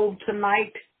around the globe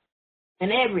tonight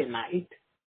and every night.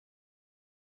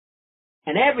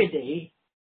 and every day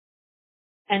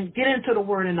and get into the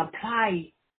Word and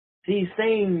apply these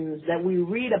things that we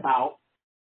read about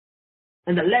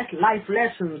and the life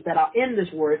lessons that are in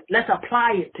this Word. Let's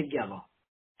apply it together.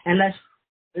 And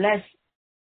let's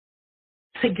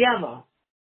together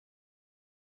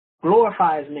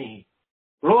glorify His name.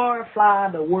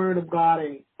 Glorify the Word of God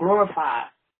and glorify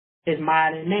His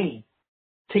mighty name.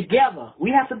 Together.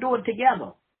 We have to do it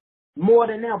together more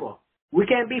than ever. We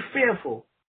can't be fearful.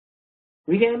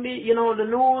 We can't be, the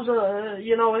news,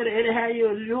 it'll have you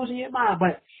losing your mind.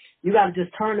 But you got to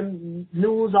just turn the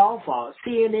news off, or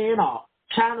CNN, or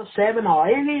Channel 7, or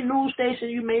any news station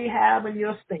you may have in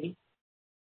your state.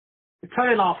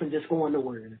 Turn it off and just go in the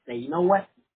Word and say, you know what?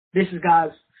 This is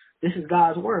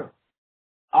God's world.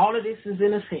 All of this is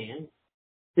in His hand.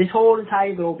 This whole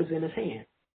entire globe is in His hand.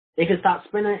 They can stop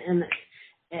spinning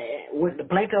with the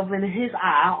blink of in His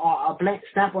eye, or a blank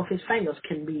snap of His fingers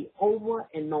can be over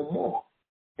and no more.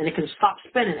 And it can stop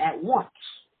spinning at once.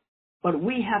 But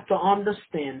we have to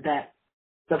understand that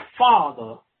the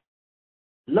Father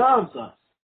loves us,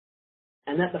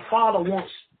 and that the Father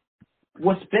wants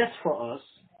what's best for us,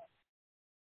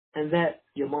 and that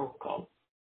your mom called,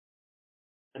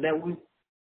 and that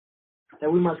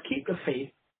we must keep the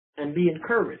faith and be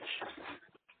encouraged,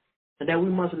 and that we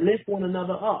must lift one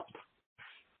another up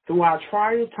through our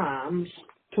trial times.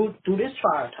 Through this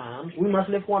trial times, we must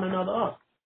lift one another up.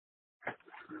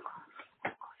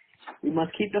 We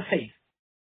must keep the faith.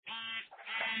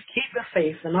 Keep the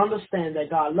faith and understand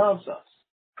that God loves us.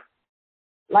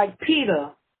 Like Peter,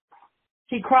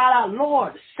 he cried out,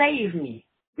 Lord, save me.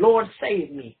 Lord,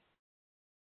 save me.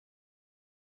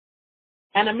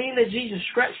 And immediately Jesus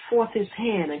stretched forth His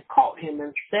hand and caught him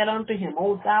and said unto him,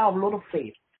 O thou of little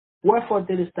faith, wherefore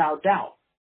didst thou doubt?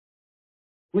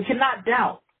 We cannot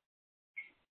doubt.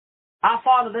 Our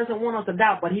Father doesn't want us to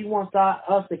doubt, but He wants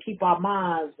us to keep our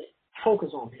minds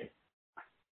focused on Him.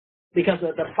 Because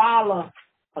the Father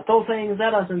will throw things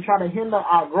at us and try to hinder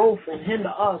our growth and hinder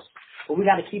us, but we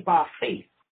got to keep our faith.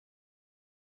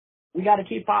 We got to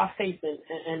keep our faith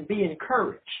and be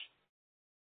encouraged.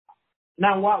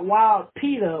 Now, while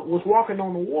Peter was walking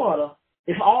on the water,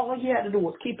 if all he had to do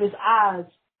was keep his eyes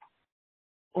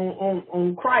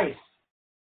on Christ,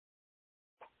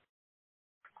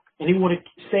 and he would have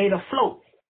stayed afloat.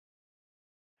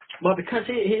 But because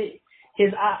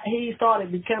he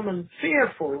started becoming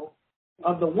fearful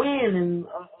of the wind and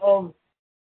of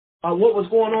what was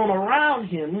going on around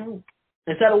him,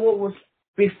 instead of what was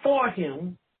before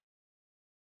him,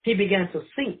 he began to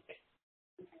sink.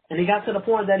 And he got to the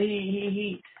point that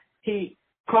he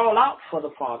called out for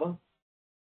the Father,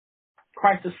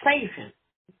 Christ, to save him.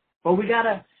 But we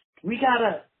gotta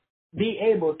be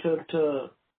able to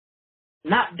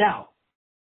not doubt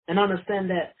and understand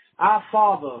that our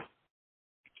Father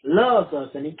loves us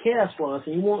and He cares for us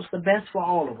and He wants the best for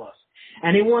all of us.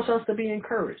 And He wants us to be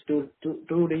encouraged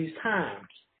through these times.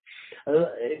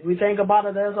 If we think about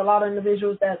it, there's a lot of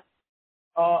individuals that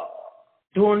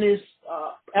during this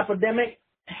epidemic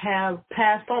have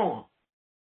passed on.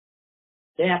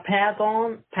 They have passed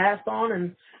on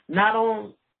and not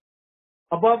on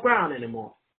above ground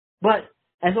anymore. But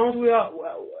as long as we are,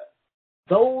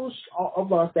 those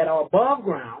of us that are above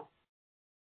ground,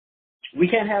 we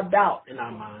can't have doubt in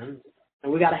our minds,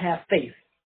 and we got to have faith.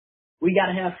 We got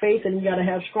to have faith, and we got to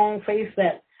have strong faith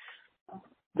that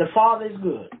the Father is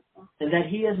good, and that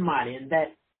He is mighty, and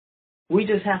that we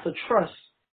just have to trust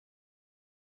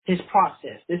His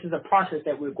process. This is a process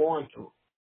that we're going through.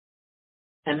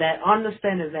 And that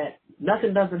understanding that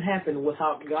nothing doesn't happen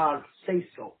without God say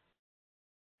so.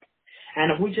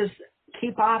 And if we just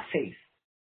keep our faith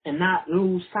and not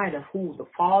lose sight of who the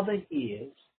Father is,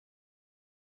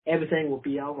 everything will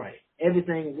be all right.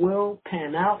 Everything will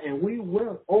pan out, and we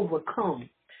will overcome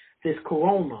this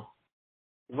coronavirus.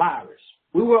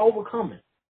 We will overcome it.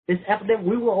 This epidemic,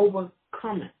 we will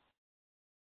overcome it.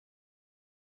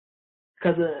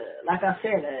 Because, like I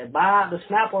said, by the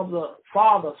snap of the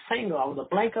Father's finger or the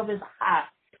blink of His eye,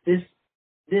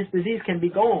 this disease can be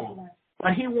gone.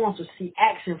 But He wants to see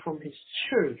action from His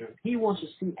children. He wants to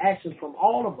see action from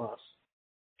all of us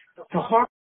to hearken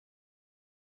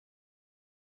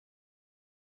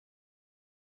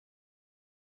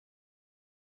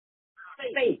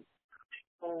faith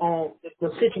on the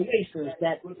situations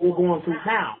that we're going through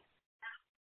now.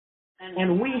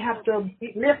 And we have to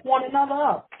lift one another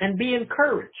up and be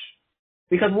encouraged.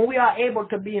 Because when we are able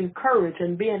to be encouraged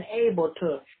and being able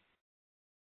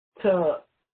to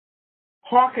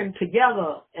hearken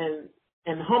together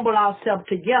and humble ourselves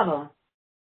together,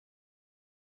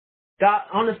 God,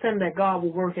 understand that God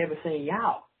will work everything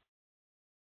out.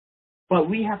 But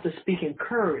we have to speak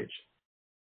encouragement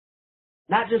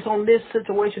Not just on this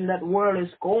situation that the world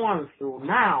is going through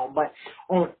now, but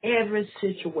on every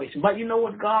situation. But you know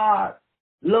what? God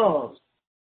loves,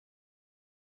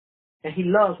 and He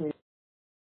loves me.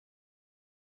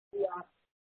 We are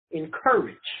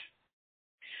encouraged.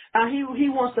 Now, He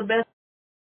wants the best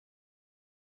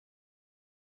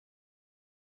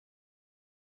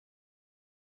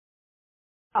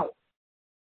out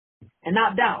and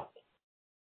not doubt.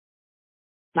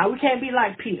 Now, we can't be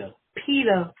like Peter.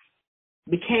 Peter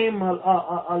became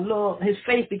a little, his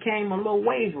faith became a little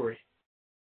wavering.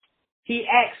 He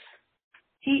asked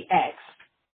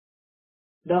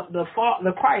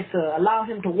the Christ to allow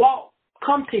him to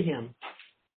come to him.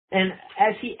 And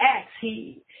as he asked,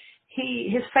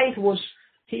 his faith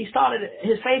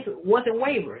wasn't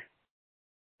wavering.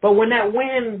 But when that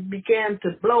wind began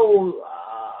to blow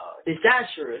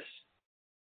disastrous,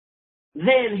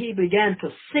 then he began to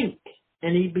sink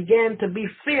and he began to be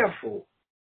fearful.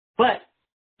 But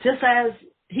just as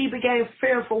he became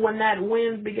fearful when that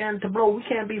wind began to blow, we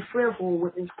can't be fearful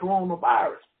with this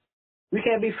coronavirus. We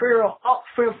can't be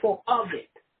fearful of it.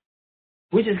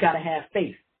 We just got to have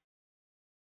faith.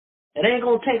 It ain't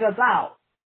going to take us out.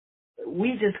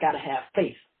 We just got to have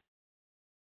faith.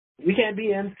 We can't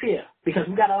be in fear because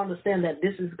we got to understand that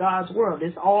this is God's world.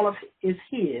 This all of is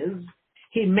His.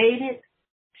 He made it,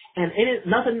 and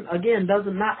nothing again does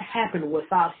not happen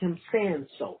without Him saying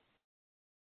so.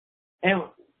 And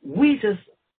we just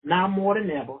now more than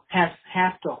ever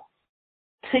have to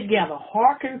together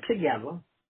hearken together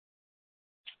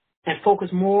and focus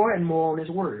more and more on His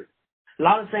word. A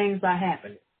lot of things are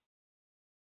happening.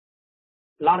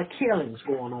 A lot of killings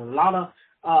going on. A lot of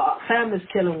families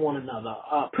killing one another.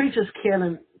 Preachers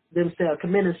killing themselves,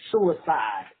 committing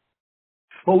suicide.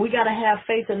 But we got to have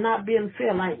faith and not be in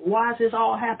fear. Like, why is this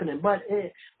all happening? But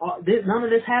none of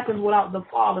this happens without the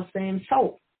Father saying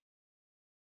so.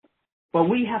 But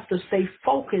we have to stay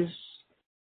focused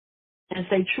and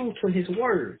stay true to His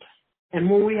word. And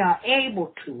when we are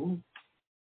able to,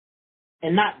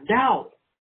 and not doubt,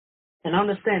 and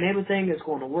understand everything is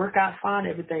going to work out fine,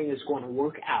 everything is going to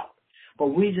work out. But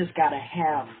we just got to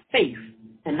have faith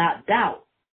and not doubt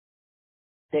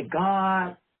that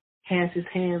God has His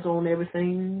hands on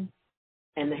everything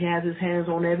and He has His hands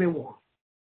on everyone.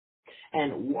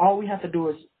 And all we have to do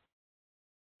is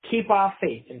keep our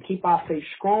faith and keep our faith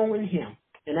strong in Him.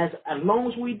 And as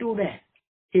long as we do that,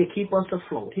 He'll keep us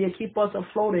afloat. He'll keep us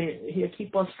afloat. He'll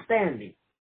keep us standing.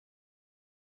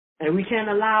 And we can't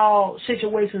allow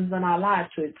situations in our life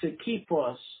to keep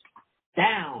us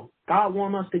down. God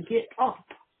wants us to get up,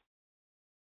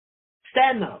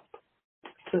 stand up,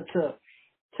 to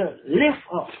lift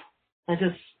up, and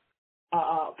just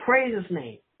praise His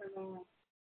name,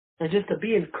 and just to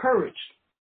be encouraged.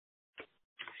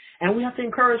 And we have to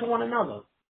encourage one another.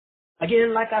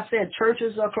 Again, like I said,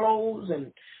 churches are closed,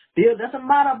 and it doesn't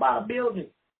matter about a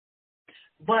building,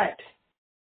 but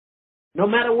no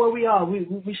matter where we are,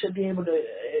 we should be able to,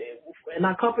 in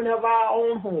our company of our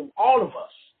own home, all of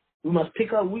us,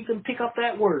 we can pick up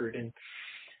that word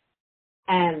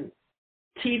and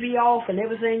TV off and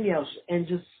everything else and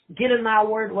just get in our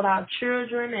word with our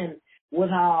children and with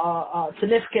our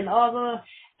significant other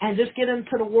and just get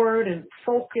into the word and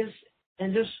focus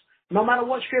and just, no matter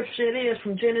what scripture it is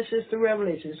from Genesis to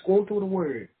Revelation, just go through the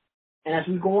word. And as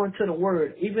we go into the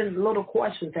word, even little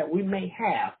questions that we may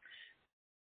have,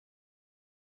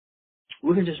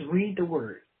 we can just read the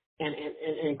word and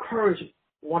encourage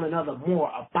one another more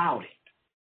about it.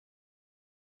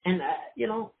 And,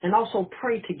 and also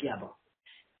pray together.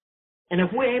 And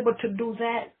if we're able to do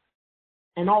that,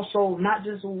 and also not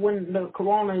just when the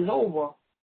corona is over,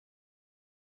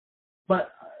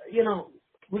 but,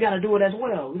 we got to do it as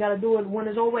well. We got to do it when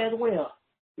it's over as well.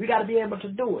 We got to be able to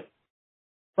do it.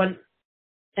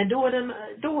 And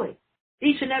do it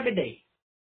each and every day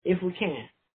if we can.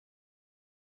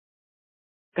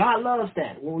 God loves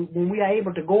that when we are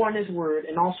able to go on His word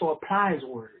and also apply His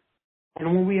word.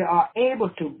 And when we are able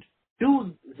to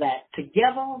do that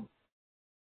together,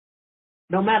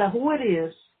 no matter who it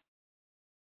is,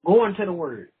 go into the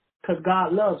word because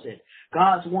God loves it.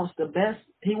 God wants the best.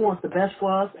 He wants the best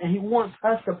for us, and He wants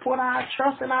us to put our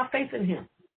trust and our faith in Him.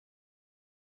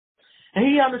 And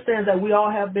He understands that we all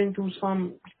have been through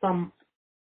some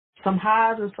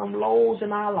highs and some lows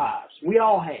in our lives. We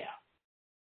all have.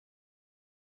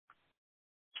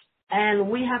 And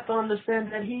we have to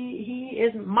understand that He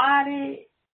is mighty,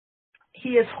 He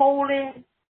is holy,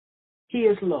 He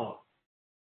is love.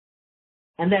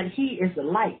 And that He is the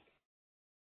light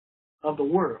of the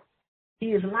world. He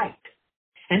is light.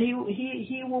 And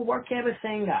He will work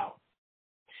everything out.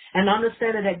 And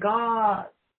understanding that God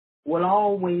will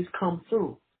always come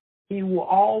through. He will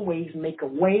always make a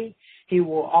way. He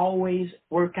will always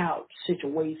work out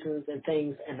situations and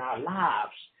things in our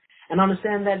lives. And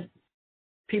understand that,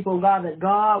 people of God, that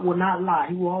God will not lie.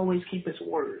 He will always keep his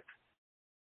word.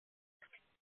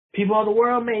 People of the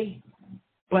world may,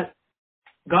 but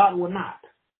God will not.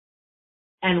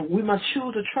 And we must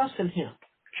choose to trust in him.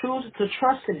 Choose to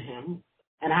trust in him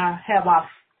and have our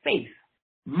faith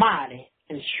mighty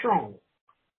and strong.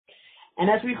 And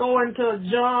as we go into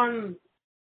John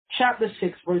chapter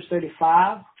 6, verse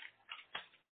 35,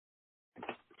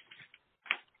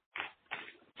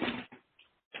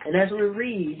 and as we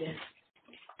read,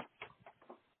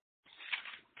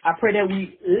 I pray that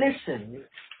we listen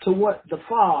to what the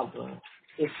Father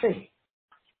is saying.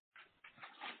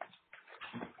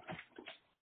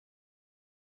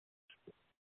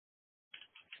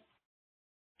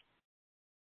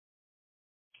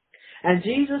 And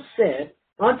Jesus said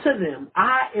unto them,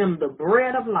 I am the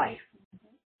bread of life.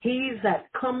 He that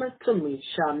cometh to me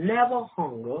shall never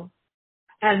hunger,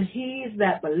 and he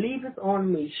that believeth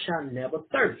on me shall never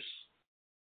thirst.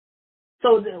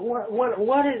 So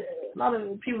what is, a lot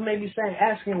of people may be saying,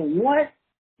 asking,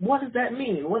 what does that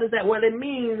mean? What is that? Well, it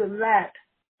means that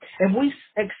if we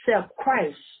accept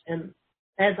Christ and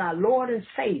as our Lord and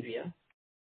Savior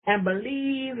and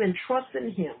believe and trust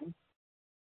in him,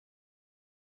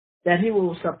 that he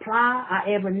will supply our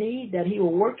every need, that he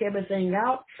will work everything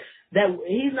out, that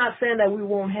he's not saying that we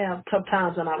won't have tough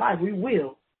times in our life. We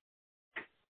will.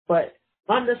 But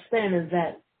understanding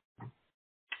that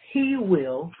he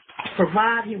will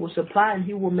provide, he will supply, and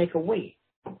he will make a way.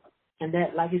 And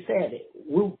that, like he said,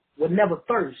 we will never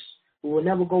thirst. We will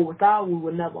never go without. We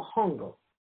will never hunger.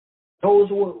 Those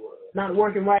who are not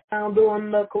working right now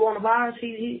during the coronavirus,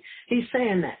 he's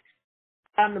saying that.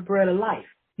 I'm the bread of life.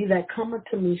 He that cometh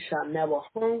to me shall never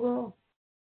hunger,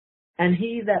 and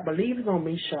he that believeth on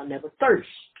me shall never thirst.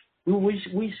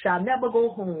 We shall never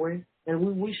go hungry,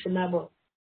 and we shall never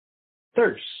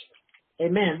thirst.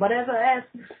 Amen. But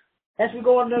as we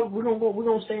go on, we're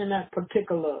gonna stay in that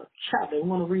particular chapter. We're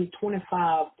gonna read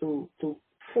 25 through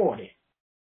 40.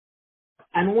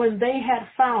 And when they had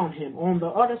found him on the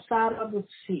other side of the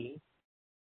sea,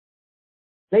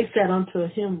 they said unto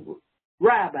him,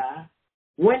 Rabbi,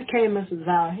 when camest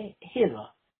thou hither?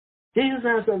 Jesus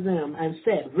answered them and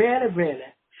said, Verily, verily,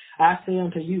 I say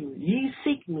unto you, ye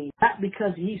seek me, not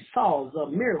because ye saw the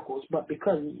miracles, but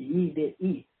because ye did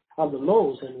eat of the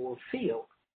loaves and were filled.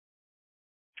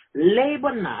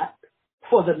 Labor not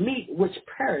for the meat which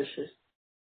perishes,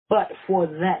 but for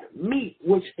that meat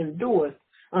which endureth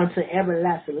unto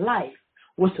everlasting life,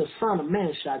 which the Son of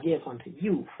Man shall give unto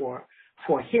you, for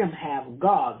him have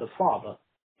God the Father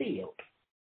sealed.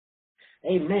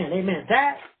 Amen. Amen.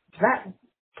 That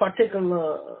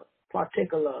particular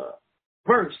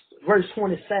verse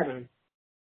 27,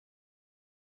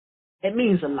 it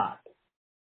means a lot.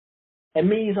 It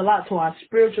means a lot to our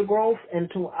spiritual growth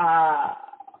and to our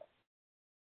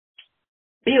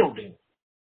building.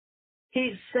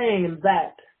 He's saying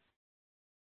that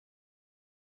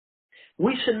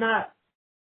we should not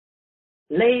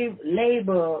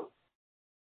labor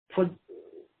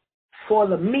for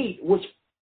the meat which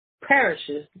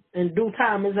perishes in due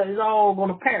time. Is all going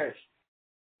to perish.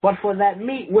 But for that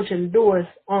meat which endureth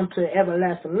unto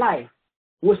everlasting life,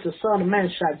 which the Son of Man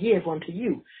shall give unto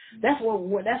you. That's what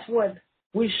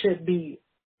we should be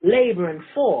laboring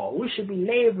for. We should be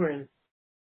laboring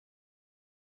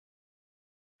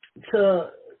to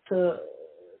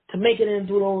make it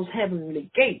into those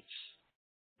heavenly gates.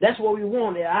 That's what we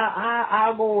want.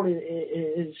 Our goal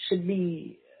is should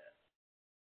be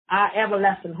our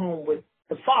everlasting home with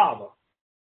the Father.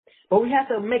 But we have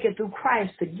to make it through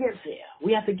Christ to get there.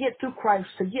 We have to get through Christ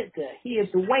to get there. He is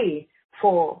the way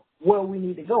for where we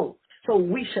need to go. So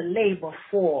we should labor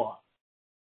for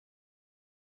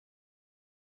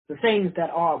the things that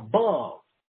are above,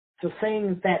 the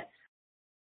things that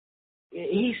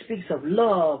he speaks of: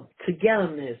 love,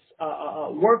 togetherness,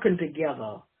 working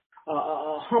together,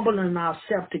 humbling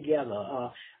ourselves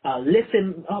together,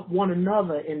 lifting up one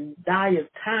another in dire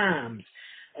times,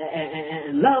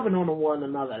 and loving on one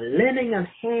another, lending a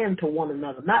hand to one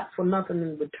another, not for nothing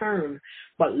in return,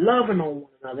 but loving on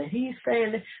one another. He's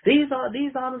saying that these are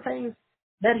the things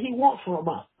that he wants from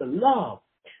us: the love,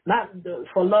 not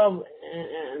for love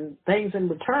and things in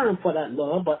return for that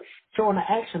love, but showing the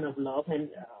action of love and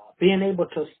being able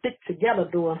to stick together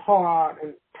during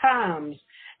hard times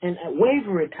and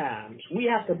wavering times. We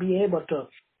have to be able to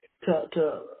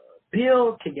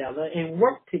build together and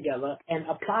work together and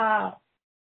apply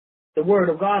the word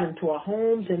of God into our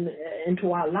homes and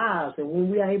into our lives. And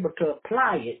when we are able to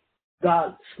apply it,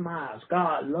 God smiles,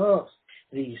 God loves,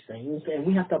 these things, and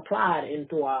we have to apply it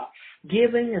into our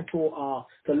giving and to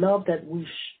the love that we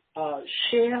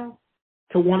share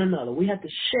to one another. We have to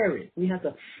share it. We have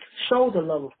to show the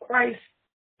love of Christ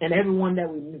and everyone that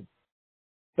we meet.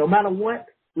 No matter what,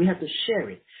 we have to share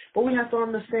it. But we have to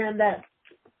understand that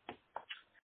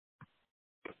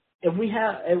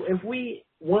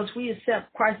once we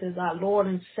accept Christ as our Lord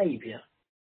and Savior,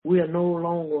 we are no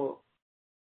longer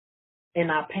in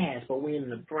our past, but we're in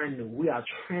the brand new. We are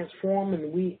transformed,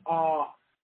 and we are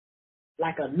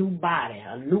like a new body,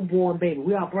 a newborn baby.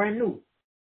 We are brand new,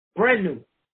 brand new.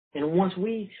 And once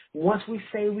we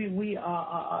say we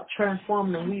are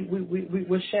transformed, and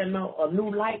we're shedding a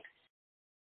new light,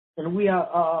 and we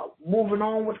are moving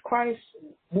on with Christ,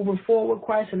 moving forward with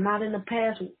Christ, and not in the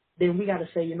past, then we got to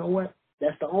say, you know what?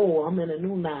 That's the old. I'm in a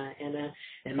new now,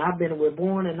 and I've been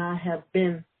reborn, and I have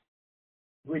been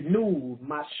renewed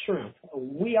my strength.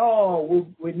 We all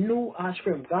will renew our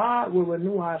strength. God will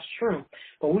renew our strength,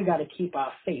 but we got to keep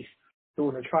our faith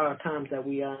during the trial times that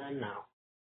we are in now.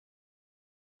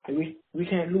 And we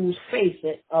can't lose faith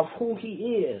of who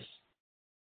He is,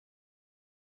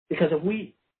 because if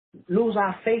we lose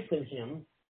our faith in Him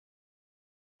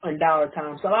in dire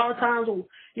times, a lot of times,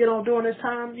 during this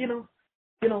time,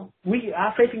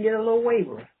 our faith can get a little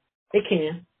waver. It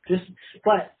can,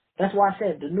 but that's why I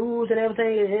said the news and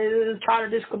everything is trying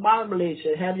to discombobulate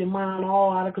you, have your mind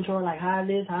all out of control, like how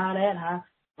this, how that,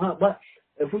 but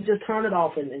if we just turn it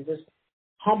off and just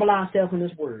humble ourselves in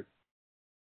this word,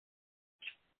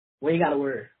 we ain't got to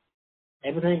worry.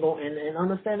 Everything and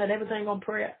understand that everything gonna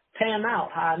pan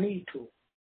out how I need to.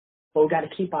 But we got to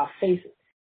keep our faith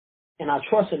and our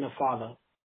trust in the Father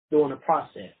during the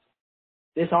process.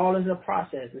 This all is a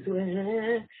process.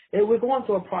 We're going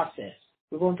through a process.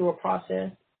 We're going through a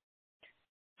process.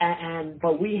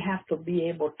 But we have to be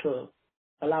able to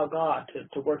allow God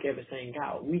to work everything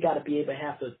out. We got to be able to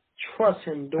have to trust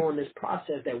Him during this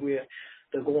process that we're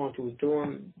going through,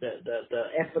 during the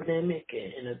epidemic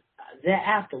and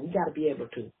thereafter. We got to be able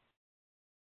to,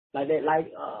 like that,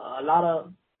 a lot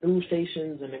of news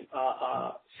stations and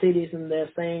cities, and they're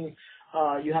saying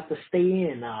you have to stay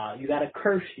in. You got a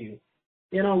curfew.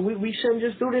 We shouldn't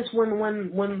just do this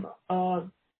when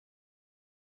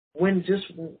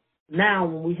just now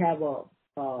when we have a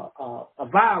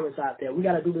virus out there. We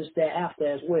got to do this thereafter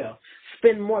as well.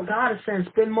 God is saying,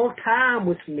 spend more time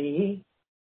with me.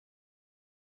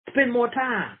 Spend more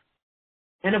time.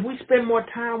 And if we spend more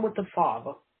time with the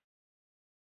Father,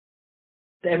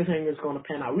 everything is going to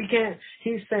pan out. We can't,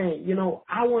 He's saying,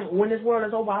 when this world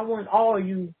is over, I want all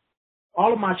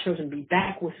of my children to be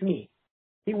back with me.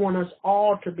 He wants us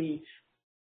all to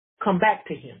come back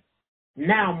to Him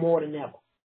now more than ever.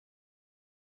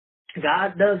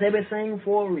 God does everything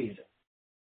for a reason.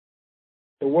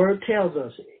 The Word tells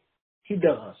us He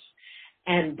does.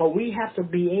 But we have to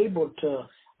be able to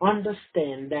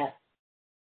understand that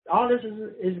all this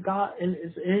is God and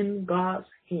is in God's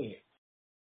hands.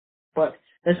 But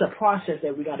it's a process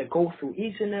that we got to go through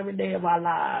each and every day of our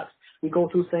lives. We go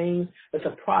through things. It's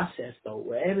a process, though,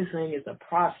 where everything is a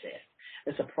process.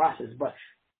 It's a process. But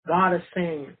God is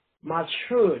saying, my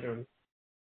children,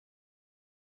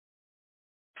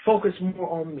 focus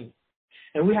more on me.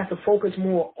 And we have to focus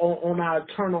more on our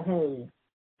eternal home.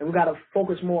 And we got to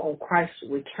focus more on Christ's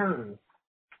return.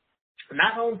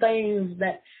 Not on things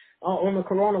that are on the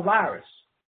coronavirus.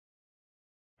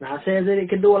 Now, it says that it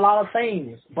can do a lot of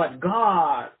things, but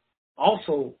God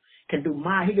also can do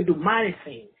mighty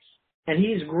things. And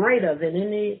He's greater than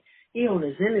any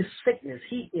illness, any sickness.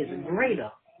 He is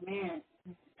greater. Amen.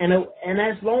 And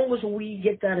as long as we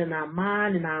get that in our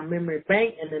mind, in our memory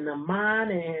bank, and in our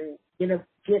mind, and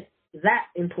get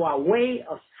that into our way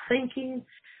of thinking,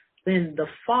 then the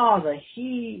Father,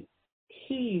 He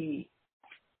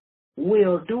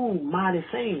will do mighty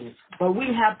things. But we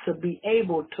have to be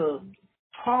able to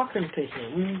talking to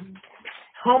Him,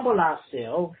 humble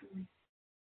ourselves,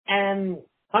 and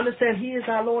understand He is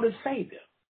our Lord and Savior,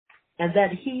 and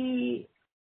that He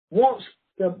wants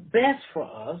the best for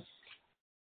us.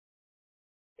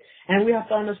 And we have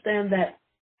to understand that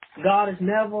God is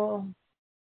never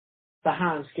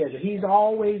behind schedule. He's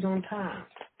always on time.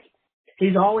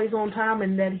 He's always on time,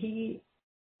 and that He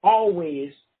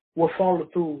always will follow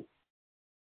through.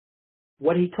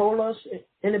 What He told us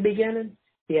in the beginning,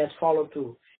 He has followed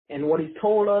through. And what He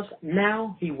told us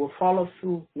now, He will follow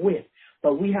through with.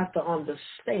 But we have to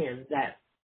understand that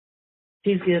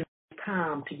He's giving us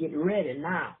time to get ready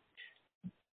now.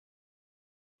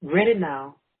 Ready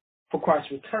now for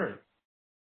Christ's return.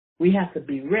 We have to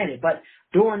be ready. But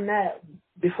during that,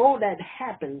 before that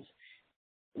happens,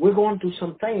 we're going through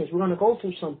some things. We're going to go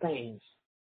through some things.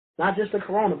 Not just the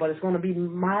corona, but it's going to be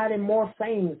mighty more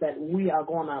things that we are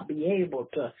going to be able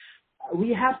to.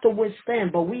 We have to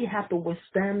withstand, but we have to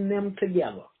withstand them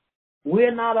together.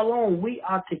 We're not alone. We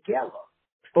are together.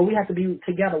 But we have to be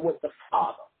together with the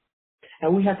Father.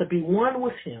 And we have to be one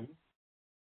with Him,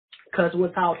 because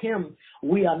without Him,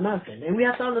 we are nothing. And we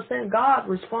have to understand God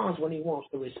responds when He wants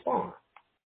to respond.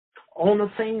 On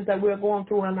the things that we're going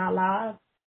through in our lives,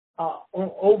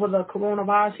 over the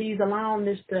coronavirus, He's allowing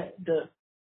this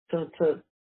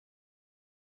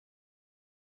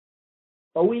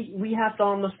but we have to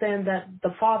understand that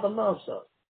the Father loves us,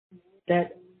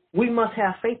 that we must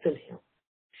have faith in Him,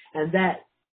 and that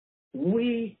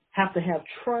we have to have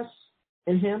trust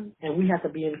in Him, and we have to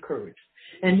be encouraged.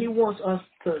 And He wants us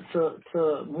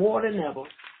to more than ever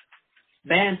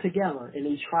band together in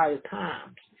these trying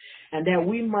times, and that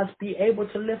we must be able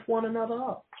to lift one another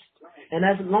up. And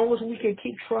as long as we can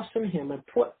keep trusting Him and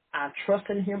put our trust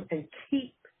in Him and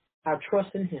keep our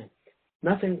trust in Him,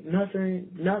 nothing,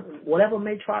 whatever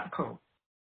may try to come,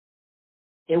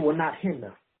 it will not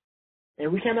hinder.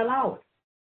 And we can't allow it.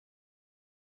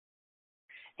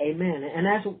 Amen. And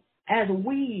as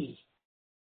we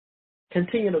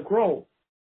continue to grow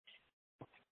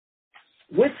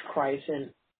with Christ, and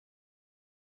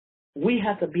we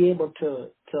have to be able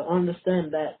to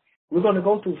understand that we're going to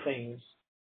go through things.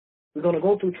 We're going to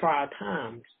go through trial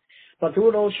times. But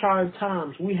through those trial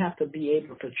times, we have to be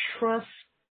able to trust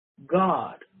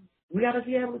God. We got to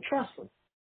be able to trust Him.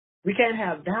 We can't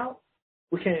have doubt.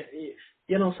 We can't,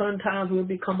 sometimes we'll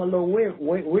become a little weary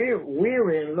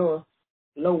and a little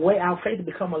our faith will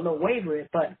become a little wavering,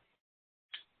 but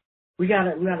we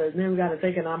gotta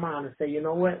think in our mind and say, you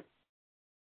know what?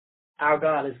 Our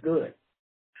God is good.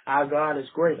 Our God is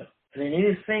greater than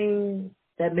anything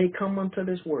that may come into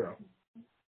this world.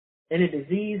 Any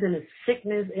disease, any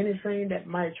sickness, anything that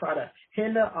might try to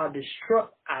hinder or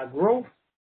disrupt our growth,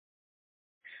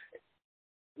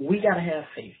 we got to have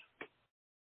faith.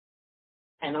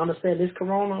 And understand this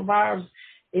coronavirus,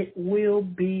 it will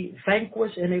be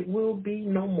vanquished and it will be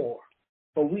no more.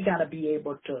 But we got to be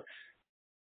able to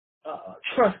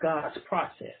trust God's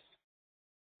process.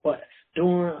 But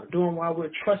during while we're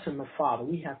trusting the Father,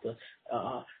 we have to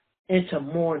enter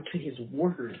more into His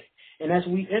Word. And as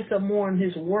we enter more in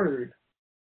His Word,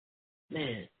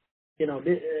 man, I'm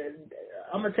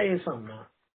gonna tell you something now.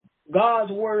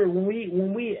 God's Word, when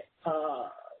we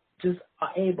just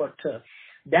are able to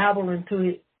dabble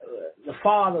into the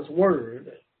Father's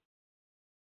Word,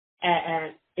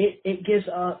 and it gives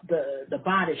the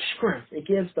body strength. It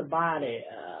gives the body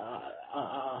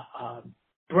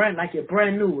brand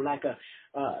new,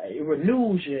 it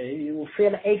renews you. You will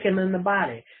feel the aching in the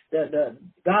body. The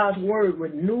God's Word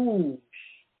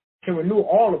can renew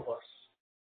all of us.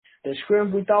 The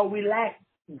strength we thought we lacked,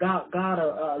 God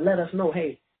let us know,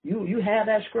 hey, you have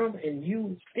that strength and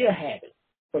you still have it.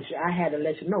 But I had to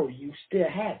let you know you still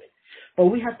have it. But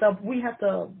we have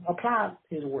to apply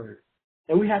His Word,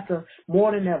 and we have to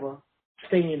more than ever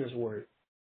stay in His Word.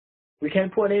 We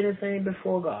can't put anything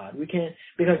before God. We can't,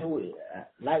 because we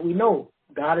know,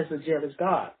 God is a jealous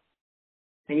God.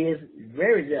 He is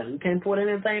very jealous. We can't put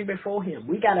anything before Him.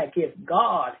 We got to give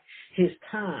God His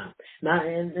time. Now,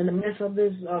 in the midst of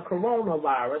this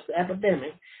coronavirus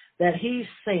epidemic, that He's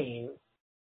saying,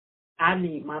 I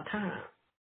need my time.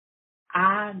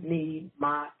 I need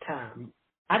my time.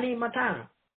 I need my time.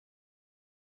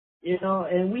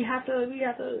 And we have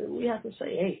to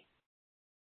say, hey,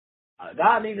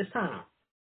 God needs His time.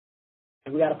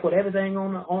 And we got to put everything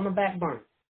on the back burner.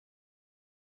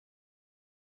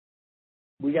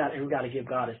 We got to give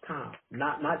God His time.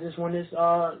 Not just when this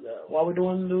while we're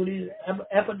doing these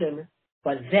epidemic,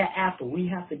 but thereafter we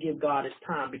have to give God His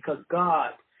time, because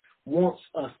God wants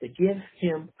us to give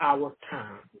Him our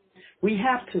time. We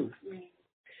have to.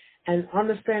 And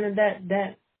understanding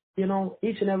that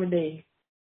each and every day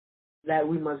that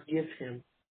we must give Him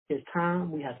His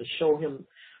time, we have to show Him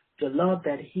the love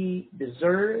that He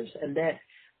deserves, and that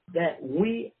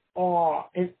we are,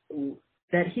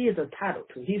 that He is entitled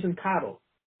to. He's entitled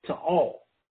to all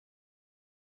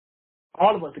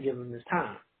of us, to give Him His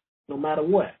time, no matter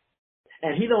what.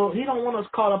 And He don't want us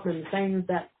caught up in things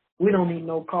that we don't need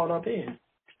no caught up in.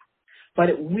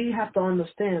 But we have to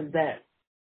understand that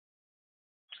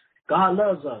God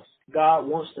loves us. God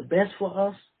wants the best for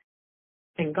us,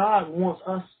 and God wants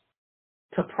us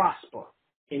to prosper,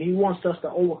 and He wants us to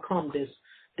overcome this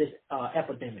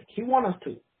epidemic. He wants us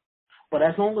to. But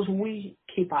as long as we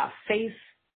keep our faith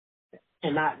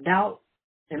and not doubt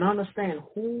and understand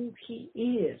who He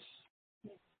is,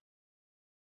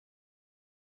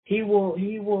 He will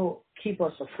keep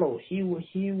us afloat. He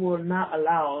will not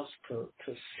allow us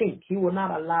to sink. He will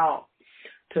not allow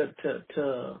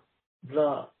the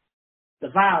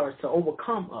virus to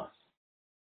overcome us.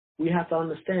 We have to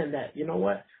understand that, you know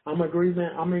what? I'm in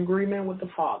agreement with the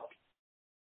Father.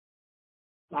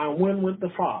 I'm one with the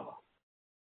Father.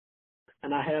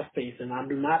 And I have faith, and I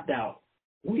do not doubt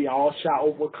we all shall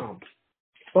overcome.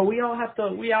 But we all have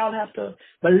to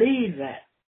believe that.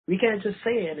 We can't just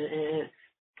say it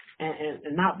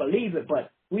and not believe it,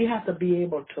 but we have to be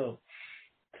able to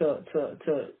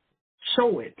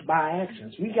show it by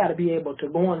actions. We got to be able to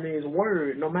go in His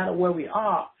Word, no matter where we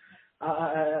are,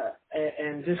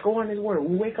 and just go in His Word.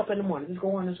 We wake up in the morning, just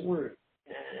go in His Word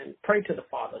and pray to the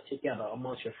Father together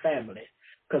amongst your family,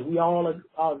 because we all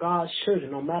are God's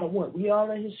children, no matter what. We all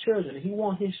are His children. He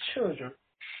wants His children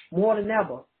more than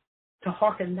ever to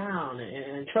hearken down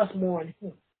and trust more in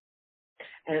Him,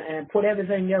 and put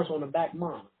everything else on the back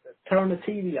burner. Turn the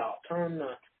TV off, turn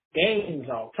the games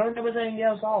off, turn everything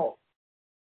else off,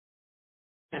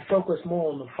 and focus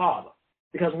more on the Father.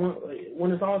 Because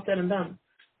when it's all said and done,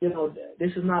 you know,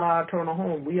 this is not our eternal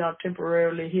home. We are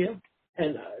temporarily here,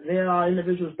 and there are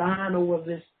individuals dying over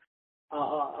this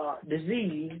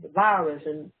disease, virus,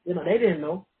 and you know they didn't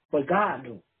know, but God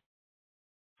knew.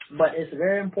 But it's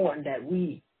very important that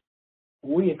we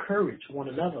encourage one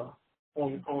another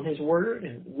on His Word,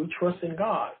 and we trust in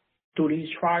God through these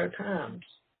trial times,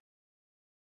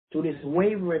 through this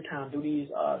wavering time, through these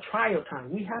trial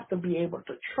times. We have to be able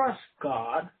to trust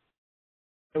God,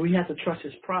 and we have to trust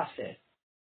His process.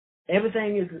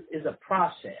 Everything is a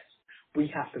process we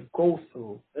have to go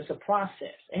through. It's a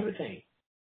process. Everything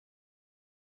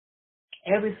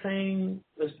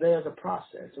there's a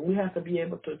process, and we have to be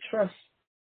able to trust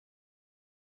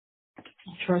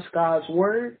God's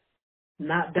Word,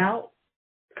 not doubt.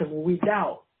 Because when we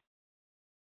doubt,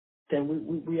 then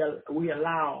we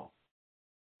allow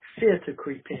fear to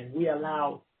creep in. We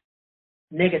allow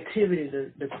negativity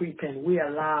to creep in. We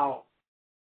allow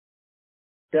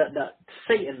the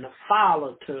Satan, the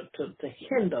fowler, to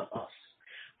hinder us.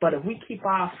 But if we keep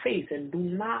our faith and do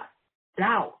not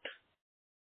doubt,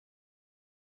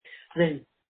 then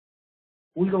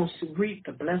we're going to reap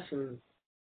the blessings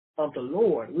of the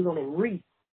Lord. We're going to reap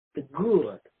the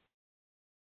good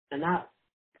and not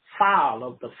foul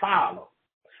of the fowler.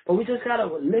 But we just got to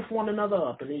lift one another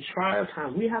up in these trial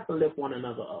times. We have to lift one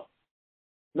another up.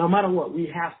 No matter what,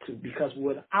 we have to, because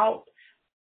without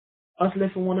us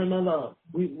lifting one another up,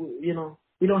 we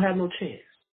don't have no chance.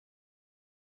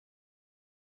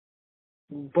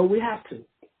 But we have to.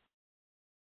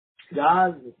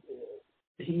 God,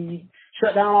 He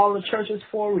shut down all the churches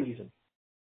for a reason.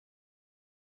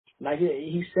 Like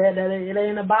He said that it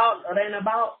ain't about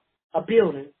a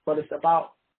building, but it's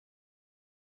about,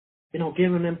 you know,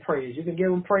 giving them praise. You can give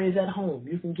them praise at home.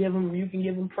 You can give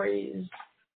them praise,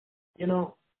 you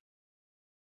know,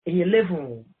 in your living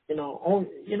room, you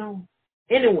know,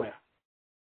 anywhere.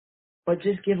 But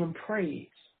just give them praise.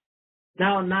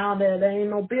 Now there ain't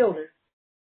no building.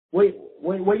 Where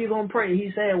you gonna pray?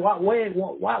 He said, why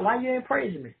you ain't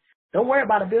praising me? Don't worry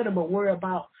about the building, but worry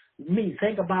about me.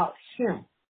 Think about Him.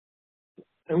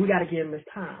 And we got to give Him His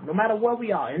time. No matter where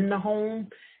we are, in the home,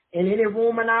 in any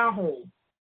room in our home,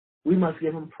 we must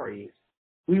give Him praise.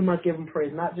 We must give Him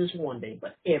praise not just one day,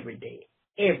 but every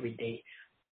day,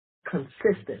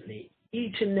 consistently.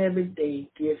 Each and every day,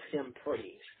 give Him praise.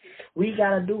 We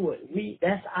got to do it.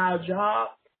 That's our job.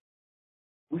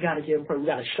 We got to give Him praise. We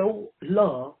got to show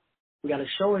love. We got to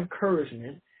show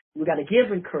encouragement. We got to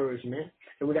give encouragement,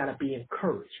 and we got to be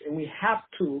encouraged. And we have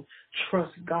to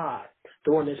trust God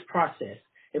during this process.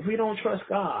 If we don't trust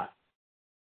God,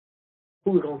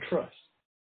 who we going to trust?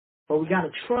 But we got to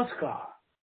trust God,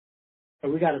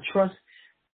 and we got to trust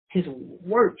His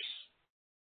works.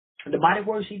 And the mighty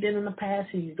works He did in the past,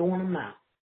 He's doing them now.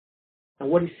 And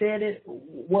what He said,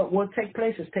 what will take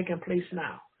place is taking place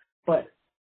now. But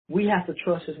we have to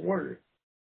trust His word.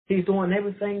 He's doing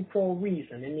everything for a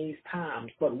reason in these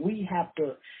times. But we have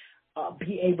to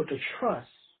be able to trust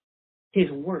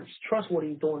His works, trust what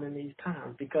He's doing in these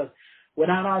times. Because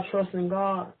without our trust in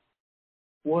God,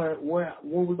 where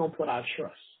we going to put our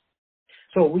trust?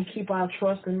 So we keep our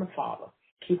trust in the Father,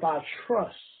 keep our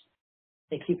trust,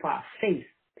 and keep our faith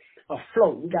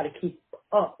afloat. We got to keep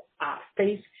up our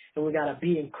faith, and we got to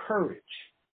be encouraged.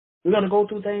 We're going to go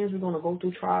through things. We're going to go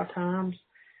through trial times,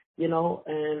 you know,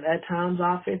 and at times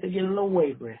our faith will get a little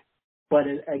wavering. But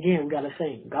again, we got to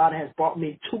think, God has brought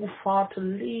me too far to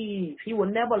leave. He will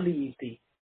never leave thee.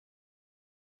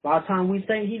 By the time we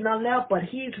think He's not left, but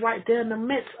He's right there in the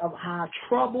midst of our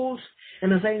troubles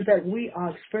and the things that we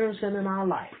are experiencing in our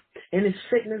life. Any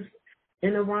sickness,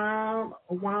 and around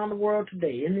the world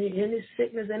today, any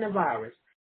sickness, any virus,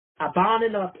 I bind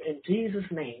it up in Jesus'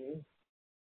 name.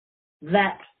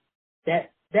 That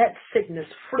sickness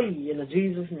flee in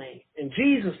Jesus' name. In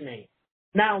Jesus' name.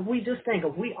 Now we just think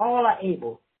if we all are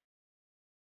able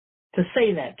to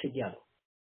say that together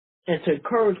and to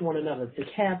encourage one another, to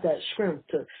have that strength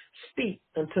to speak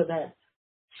unto that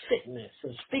sickness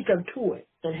and speak unto it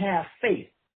and have faith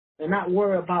and not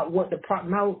worry about what the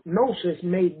prognosis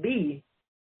may be,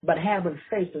 but having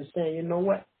faith and saying, you know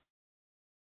what?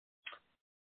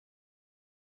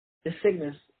 This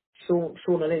sickness sooner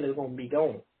or later is going to be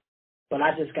gone. But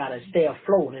I just got to stay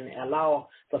afloat and allow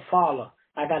the Father.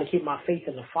 I got to keep my faith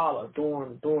in the Father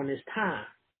during this time.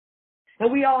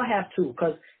 And we all have to,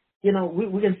 because, you know,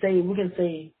 we can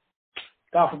say,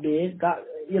 God forbid, God,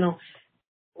 you know,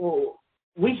 or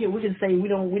we can say we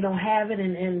don't have it,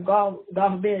 and God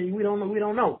forbid, we don't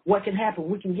know what can happen.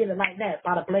 We can get it like that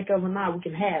by the blink of an eye. We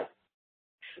can have it,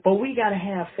 but we got to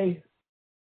have faith,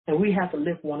 and we have to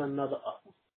lift one another up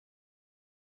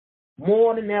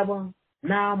more than ever.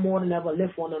 Now more than ever,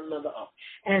 lift one another up,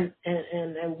 and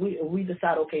we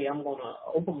decide, okay, I'm gonna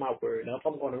open my word up.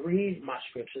 I'm gonna read my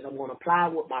scriptures. I'm gonna apply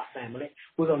with my family.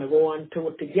 We're gonna go into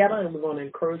it together, and we're gonna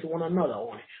encourage one another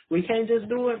on it. We can't just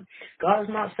do it. God is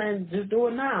not saying just do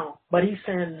it now, but He's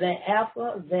saying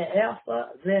thereafter,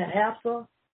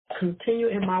 continue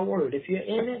in my word. If you're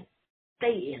in it,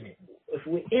 stay in it. If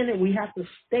we're in it, we have to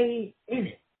stay in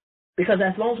it, because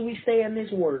as long as we stay in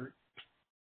this word,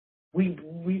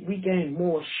 we gain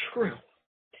more strength,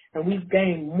 and we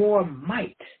gain more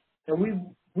might, and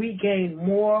we gain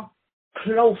more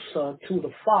closer to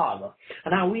the Father.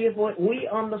 And now we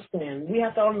understand, we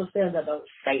have to understand that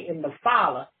Satan, the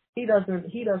Father, he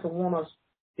doesn't want us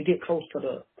to get close to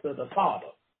the Father,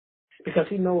 because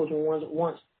he knows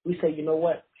once we say, you know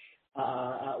what,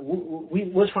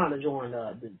 we're trying to join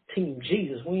the team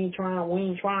Jesus. We ain't trying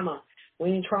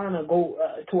to go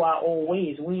to our old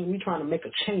ways. We trying to make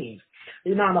a change.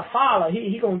 You know, the Father,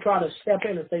 he gonna try to step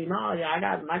in and say, no, yeah, I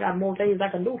got more things I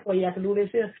can do for you. I can do this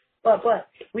here. But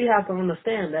we have to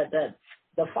understand that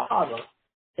the Father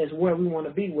is where we want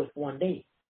to be with one day.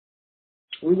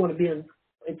 We want to be in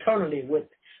eternity with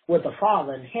the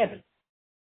Father in heaven.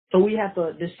 So we have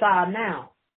to decide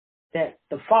now that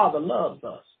the Father loves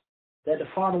us, that the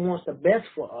Father wants the best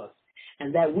for us,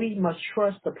 and that we must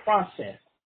trust the process.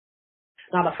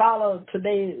 Now, the Father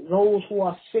today, those who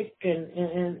are sick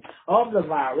and of the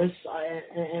virus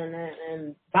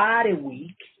and body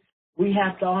weak, we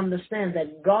have to understand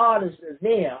that God is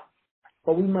there,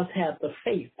 but we must have the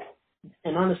faith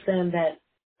and understand that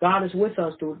God is with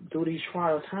us through these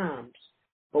trial times.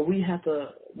 But we have to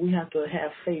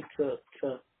have faith to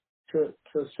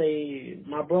say,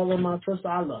 my brother, my sister,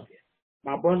 I love you.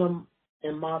 My brother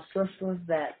and my sister,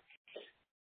 that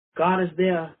God is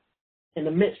there in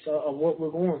the midst of what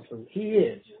we're going through. He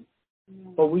is.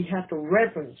 But we have to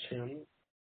reverence Him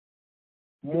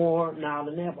more now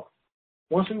than ever.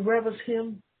 Once we reverence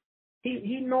Him,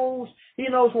 He knows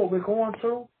what we're going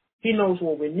through. He knows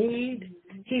what we need.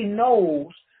 He knows,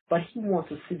 but He wants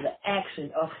to see the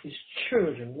action of His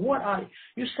children. What are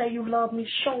you say you love me?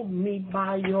 Show me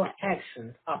by your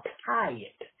actions. Apply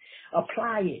it.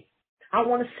 Apply it. I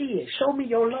want to see it. Show me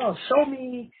your love. Show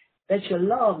me that you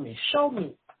love me. Show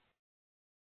me.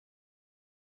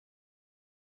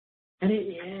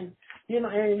 And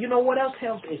you know what else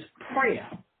helps is prayer.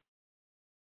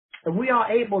 If we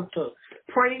are able to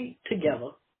pray together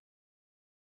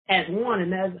as one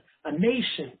and as a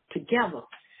nation together,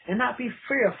 and not be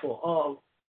fearful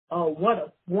of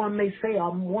what one may say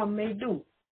or one may do,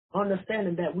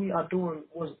 understanding that we are doing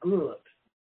what's good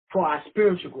for our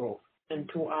spiritual growth and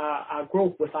to our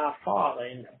growth with our Father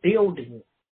and building.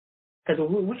 Because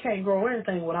we can't grow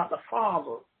anything without the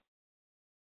Father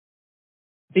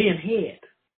being head.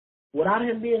 Without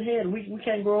Him being head, we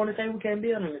can't grow anything, we can't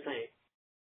build anything.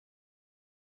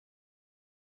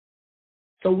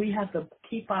 So we have to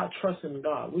keep our trust in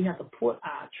God. We have to put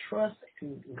our trust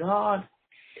in God,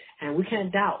 and we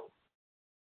can't doubt.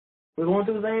 We're going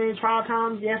through the trial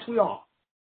times, yes we are.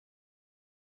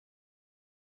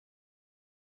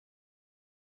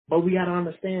 But we got to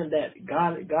understand that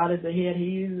God is the head.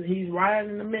 He's right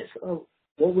in the midst of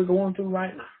what we're going through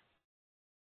right now.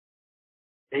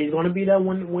 And He's going to be there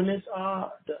when it's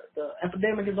the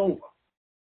epidemic is over.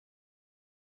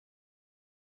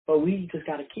 But we just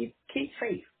got to keep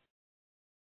faith.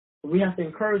 We have to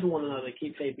encourage one another to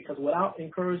keep faith, because without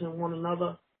encouraging one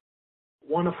another,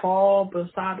 one to fall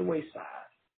beside the wayside.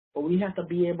 But we have to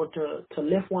be able to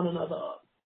lift one another up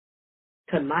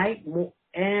tonight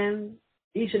and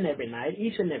each and every night,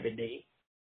 each and every day.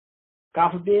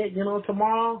 God forbid,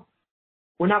 tomorrow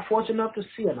we're not fortunate enough to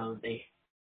see another day.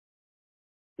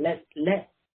 Let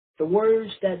the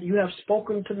words that you have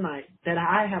spoken tonight, that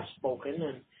I have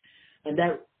spoken, and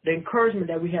that the encouragement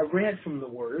that we have read from the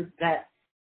word, that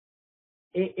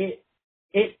it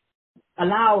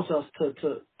allows us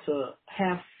to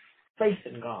have faith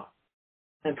in God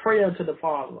and pray unto the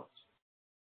Father.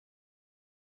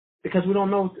 Because we don't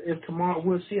know if tomorrow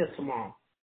we'll see us tomorrow.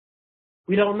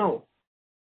 We don't know.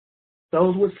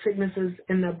 Those with sicknesses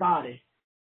in their body,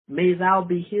 may thou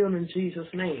be healed in Jesus'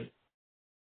 name.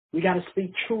 We got to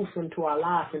speak truth into our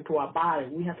life, into our body.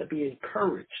 We have to be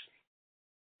encouraged.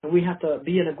 And we have to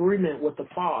be in agreement with the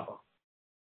Father.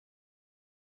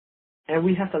 And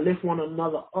we have to lift one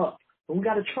another up. And we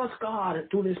got to trust God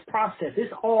through this process.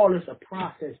 This all is a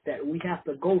process that we have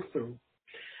to go through.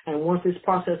 And once this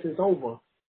process is over,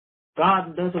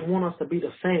 God doesn't want us to be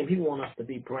the same. He wants us to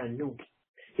be brand new.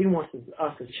 He wants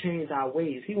us to change our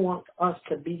ways. He wants us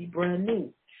to be brand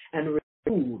new and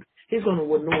renewed. He's going to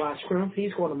renew our strength.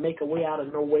 He's going to make a way out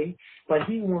of no way. But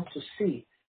he wants to see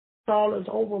all is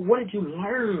over. What did you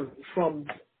learn from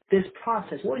this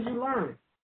process? What did you learn?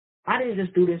 I didn't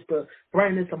just do this to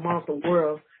bring this amongst the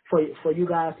world for you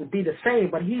guys to be the same.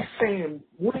 But he's saying,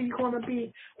 what are you going to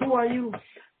be? Who are you?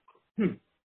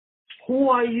 Who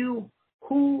are you?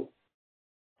 Who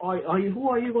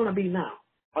are you going to be now?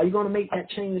 Are you going to make that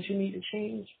change that you need to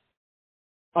change?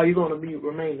 Or are you going to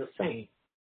remain the same?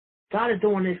 God is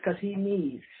doing this because he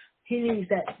needs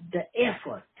that the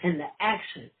effort and the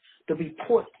action to be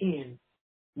put in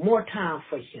more time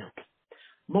for him,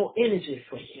 more energy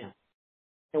for him.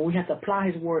 And we have to apply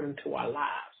his word into our lives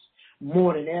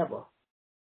more than ever.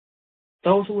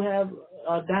 Those who have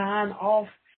dying off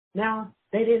now,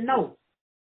 they didn't know.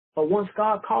 But once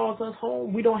God calls us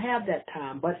home, we don't have that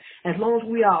time. But as long as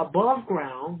we are above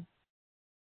ground,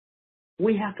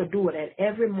 we have to do it at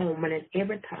every moment and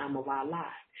every time of our life.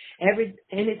 Every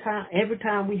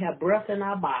time we have breath in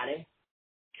our body,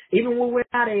 even when we're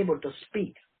not able to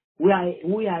speak, we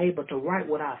are able to write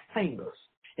with our fingers.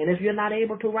 And if you're not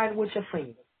able to write with your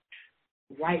fingers,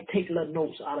 take little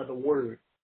notes out of the word.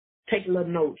 Take little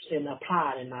notes and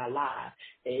apply it in our lives.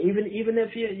 Even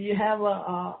if you have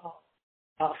a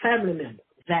family member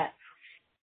that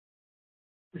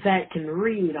can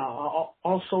read,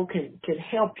 also can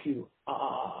help you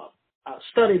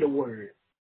study the word,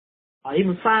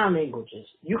 even sign languages.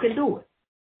 You can do it.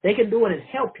 They can do it and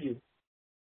help you.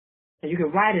 And you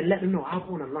can write and let them know, I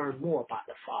want to learn more about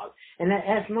the Father. And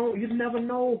you never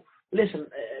know. Listen,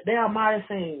 there are mighty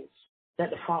things that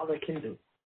the Father can do.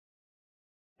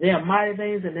 There are mighty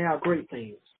things and there are great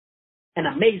things and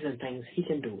amazing things he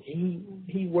can do.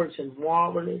 He works in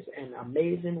marvelous and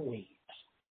amazing ways.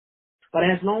 But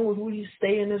as long as we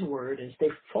stay in his word and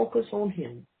stay focused on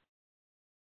him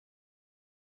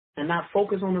and not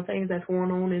focus on the things that's going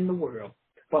on in the world,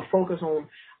 but focus on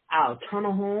our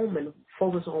eternal home and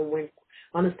focus on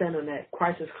understanding that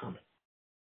Christ is coming.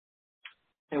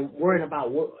 And worrying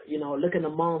about looking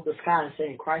among the sky and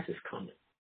saying Christ is coming.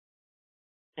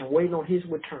 And waiting on his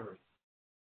return.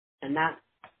 And not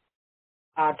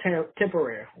our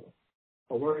temporary home.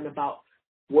 But worrying about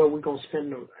where we're going to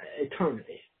spend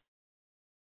eternity.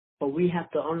 But we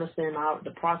have to understand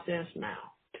the process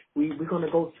now. We're going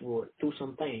to go through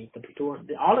some things.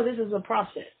 All of this is a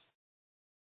process.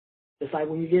 It's like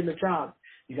when you get in a job,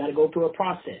 you got to go through a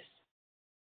process.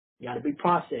 You got to be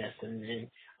processed, and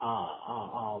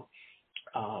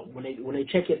when they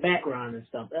check your background and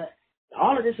stuff,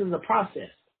 all of this is a process.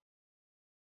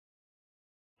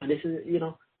 And this is,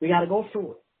 we got to go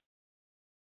through it.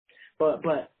 But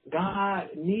God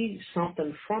needs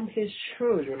something from his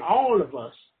children, all of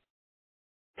us,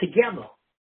 together,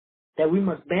 that we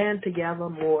must band together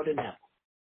more than ever.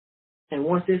 And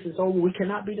once this is over, we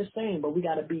cannot be the same, but we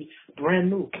got to be brand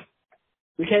new.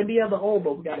 We can't be of the old,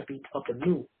 but we got to be of the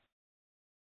new.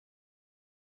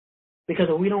 Because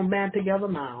if we don't band together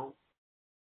now,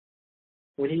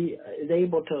 when he is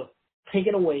able to take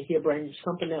it away, he'll bring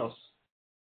something else.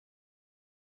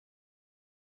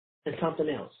 And something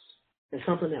else. And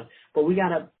something else. But we got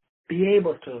to be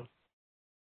able to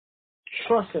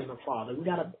trust in the Father. We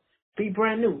got to be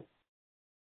brand new.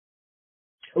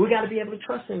 We got to be able to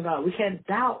trust in God. We can't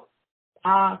doubt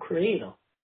our Creator.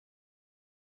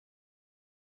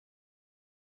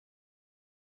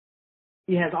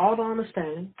 He has all the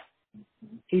understanding.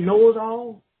 He knows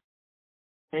all.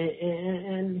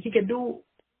 And he can do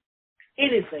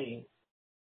anything.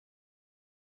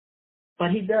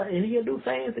 But he does, and he'll do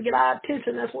things to get our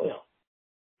attention as well.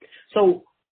 So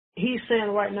he's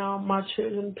saying right now, my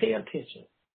children, pay attention.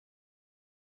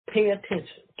 Pay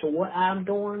attention to what I'm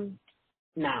doing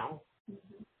now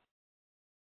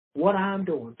what I'm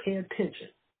doing. Pay attention.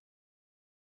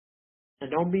 And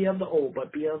don't be of the old,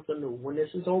 but be of the new. When this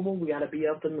is over, we got to be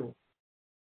of the new.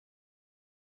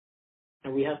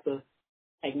 And we have to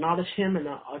acknowledge him and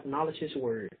acknowledge his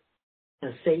word.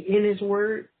 And stay in his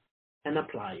word and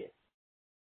apply it.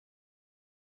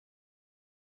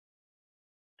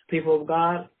 People of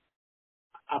God,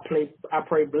 I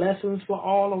pray blessings for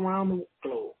all around the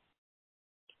globe.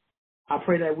 I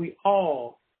pray that we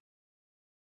all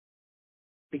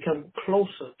become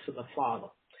closer to the Father.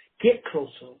 Get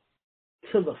closer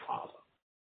to the Father.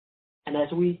 And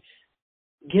as we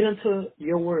get into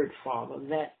your word, Father,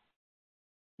 that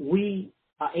we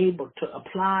are able to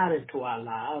apply it into our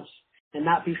lives and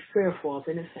not be fearful of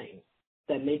anything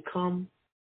that may come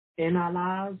in our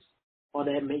lives or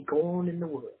that may go on in the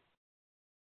world.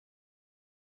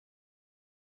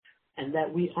 And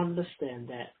that we understand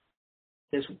that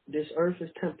this earth is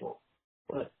temporal,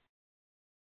 but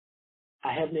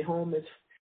our heavenly home is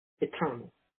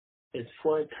eternal. It's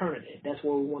for eternity. That's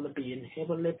where we want to be, in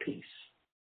heavenly peace.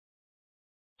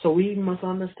 So we must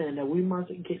understand that we must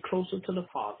get closer to the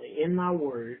Father in our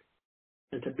word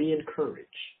and to be encouraged.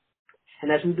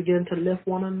 And as we begin to lift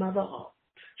one another up,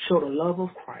 show the love of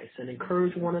Christ and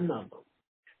encourage one another,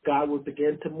 God will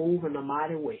begin to move in a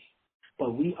mighty way.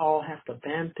 But we all have to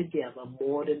band together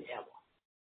more than ever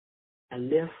and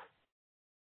lift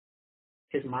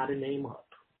his mighty name up,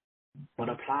 but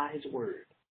apply his word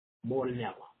more than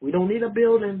ever. We don't need a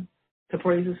building to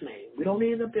praise his name. We don't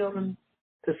need a building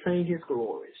to sing his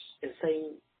glories and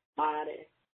sing mighty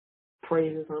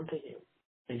praises unto him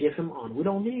and give him honor. We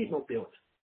don't need no building.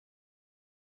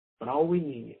 But all we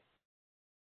need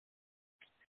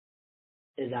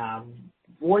is our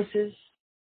voices,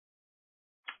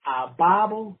 our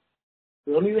Bible.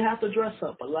 We don't even have to dress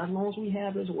up, but as long as we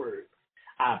have his word,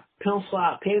 our pencil,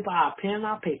 our paper, our pen,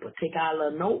 our paper, take our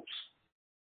little notes,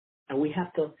 and we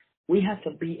have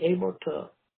to be able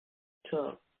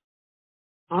to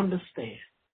understand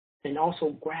and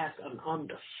also grasp an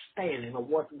understanding of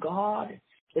what God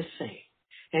is saying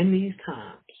in these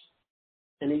times,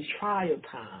 in these trial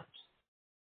times,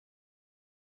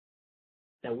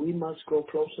 that we must grow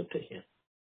closer to him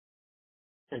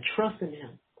and trust in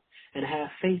him and have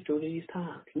faith through these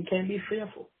times. We can't be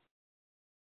fearful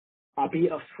or be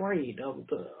afraid of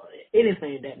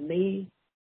anything that may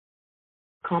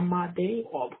come by day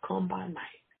or come by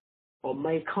night, or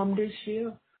may come this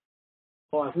year,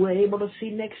 or if we're able to see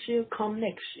next year, come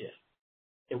next year.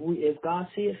 If God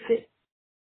see it fit,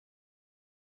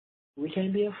 we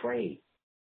can't be afraid.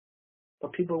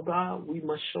 But people of God, we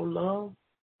must show love.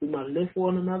 We must lift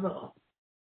one another up.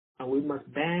 And we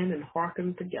must band and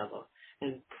hearken together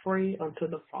and pray unto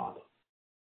the Father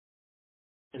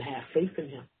and have faith in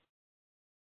him.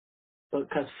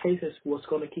 Because faith is what's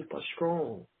going to keep us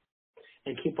strong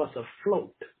and keep us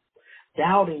afloat.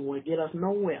 Doubting will get us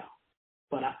nowhere.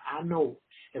 But I know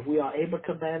if we are able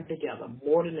to band together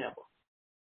more than ever,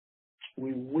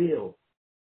 we will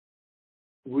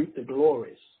reap the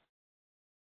glories,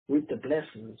 reap the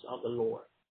blessings of the Lord.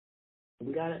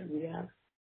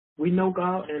 We know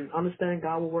God and understand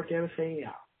God will work everything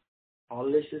out. All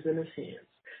this is in his hands.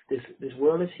 This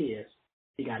world is his.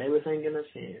 He got everything in his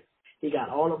hands. He got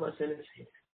all of us in his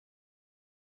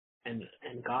hands.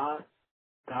 And God,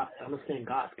 understand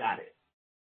God's got it.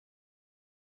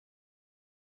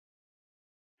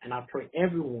 And I pray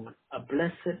everyone a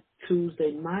blessed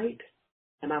Tuesday night,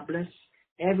 and I bless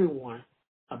everyone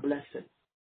a blessed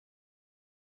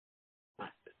night.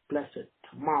 Blessed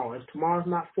tomorrow. If tomorrow's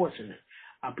not fortunate,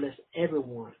 I bless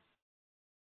everyone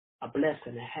a blessed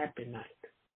and a happy night.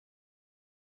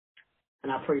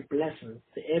 And I pray blessings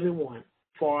to everyone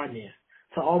far and near,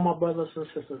 to all my brothers and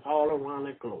sisters all around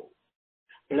the globe.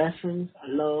 Blessings,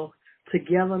 love,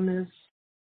 togetherness,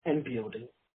 and building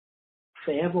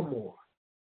forevermore.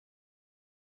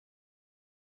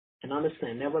 And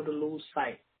understand never to lose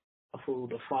sight of who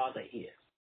the Father is.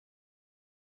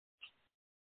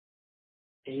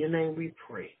 In your name we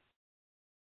pray.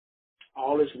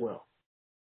 All is well.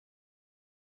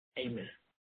 Amen.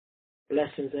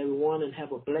 Blessings, everyone, and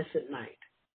have a blessed night.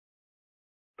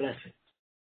 Blessings.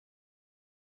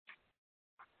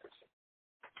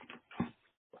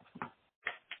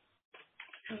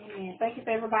 Amen. Thank you for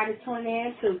everybody tuning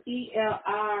in to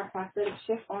ELR Prophetic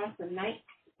Shift on tonight.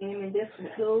 Amen. This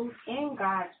concludes In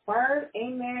God's Word.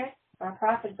 Amen. Our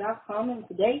prophet Doc coming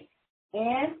today.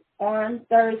 And on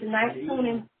Thursday night, tune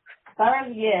in.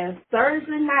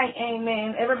 Thursday night.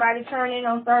 Amen. Everybody turn in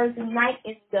on Thursday night.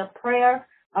 It's the prayer,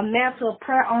 a mantle of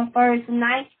prayer on Thursday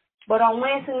night. But on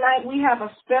Wednesday night, we have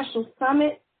a special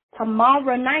summit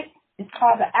tomorrow night. It's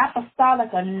called the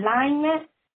Apostolic Alignment.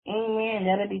 Amen.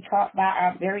 That'll be taught by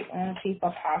our very own chief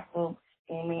apostle.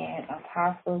 Amen.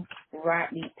 Apostle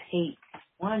Rodney Tate.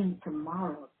 On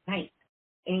tomorrow night.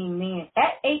 Amen.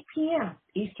 At 8 p.m.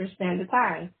 Eastern Standard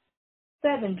Time.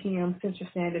 7 p.m. Central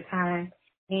Standard Time.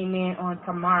 Amen. On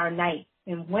tomorrow night.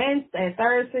 And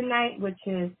Thursday night, which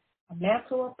is a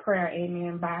mantle of prayer.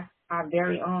 Amen. By our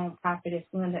very own prophetess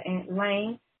Linda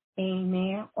Lane.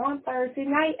 Amen. On Thursday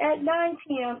night at 9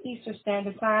 p.m. Eastern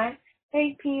Standard Time.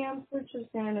 8 p.m. Central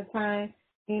Standard Time.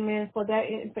 Amen. For that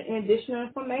additional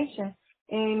information.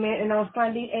 Amen. And on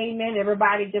Sunday, amen,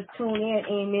 everybody just tune in,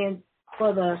 amen,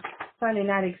 for the Sunday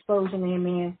night explosion,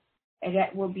 amen. And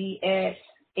that will be at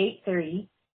 8:30,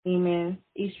 amen,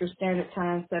 Eastern Standard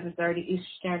Time, 7:30 Eastern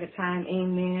Standard Time,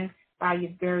 amen, by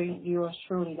yours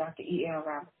truly, Dr. E.L.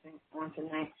 Robinson, on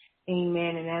tonight.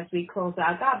 Amen. And as we close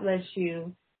out, God bless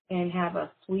you and have a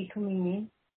sweet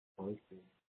communion. Holy Spirit.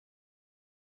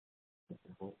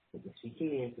 With the sweet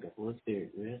communion to the Holy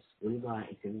Spirit, rest, rule, God,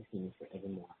 and fill the kingdom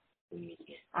forevermore.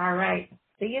 All right.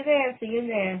 See you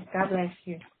there. God bless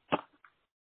you.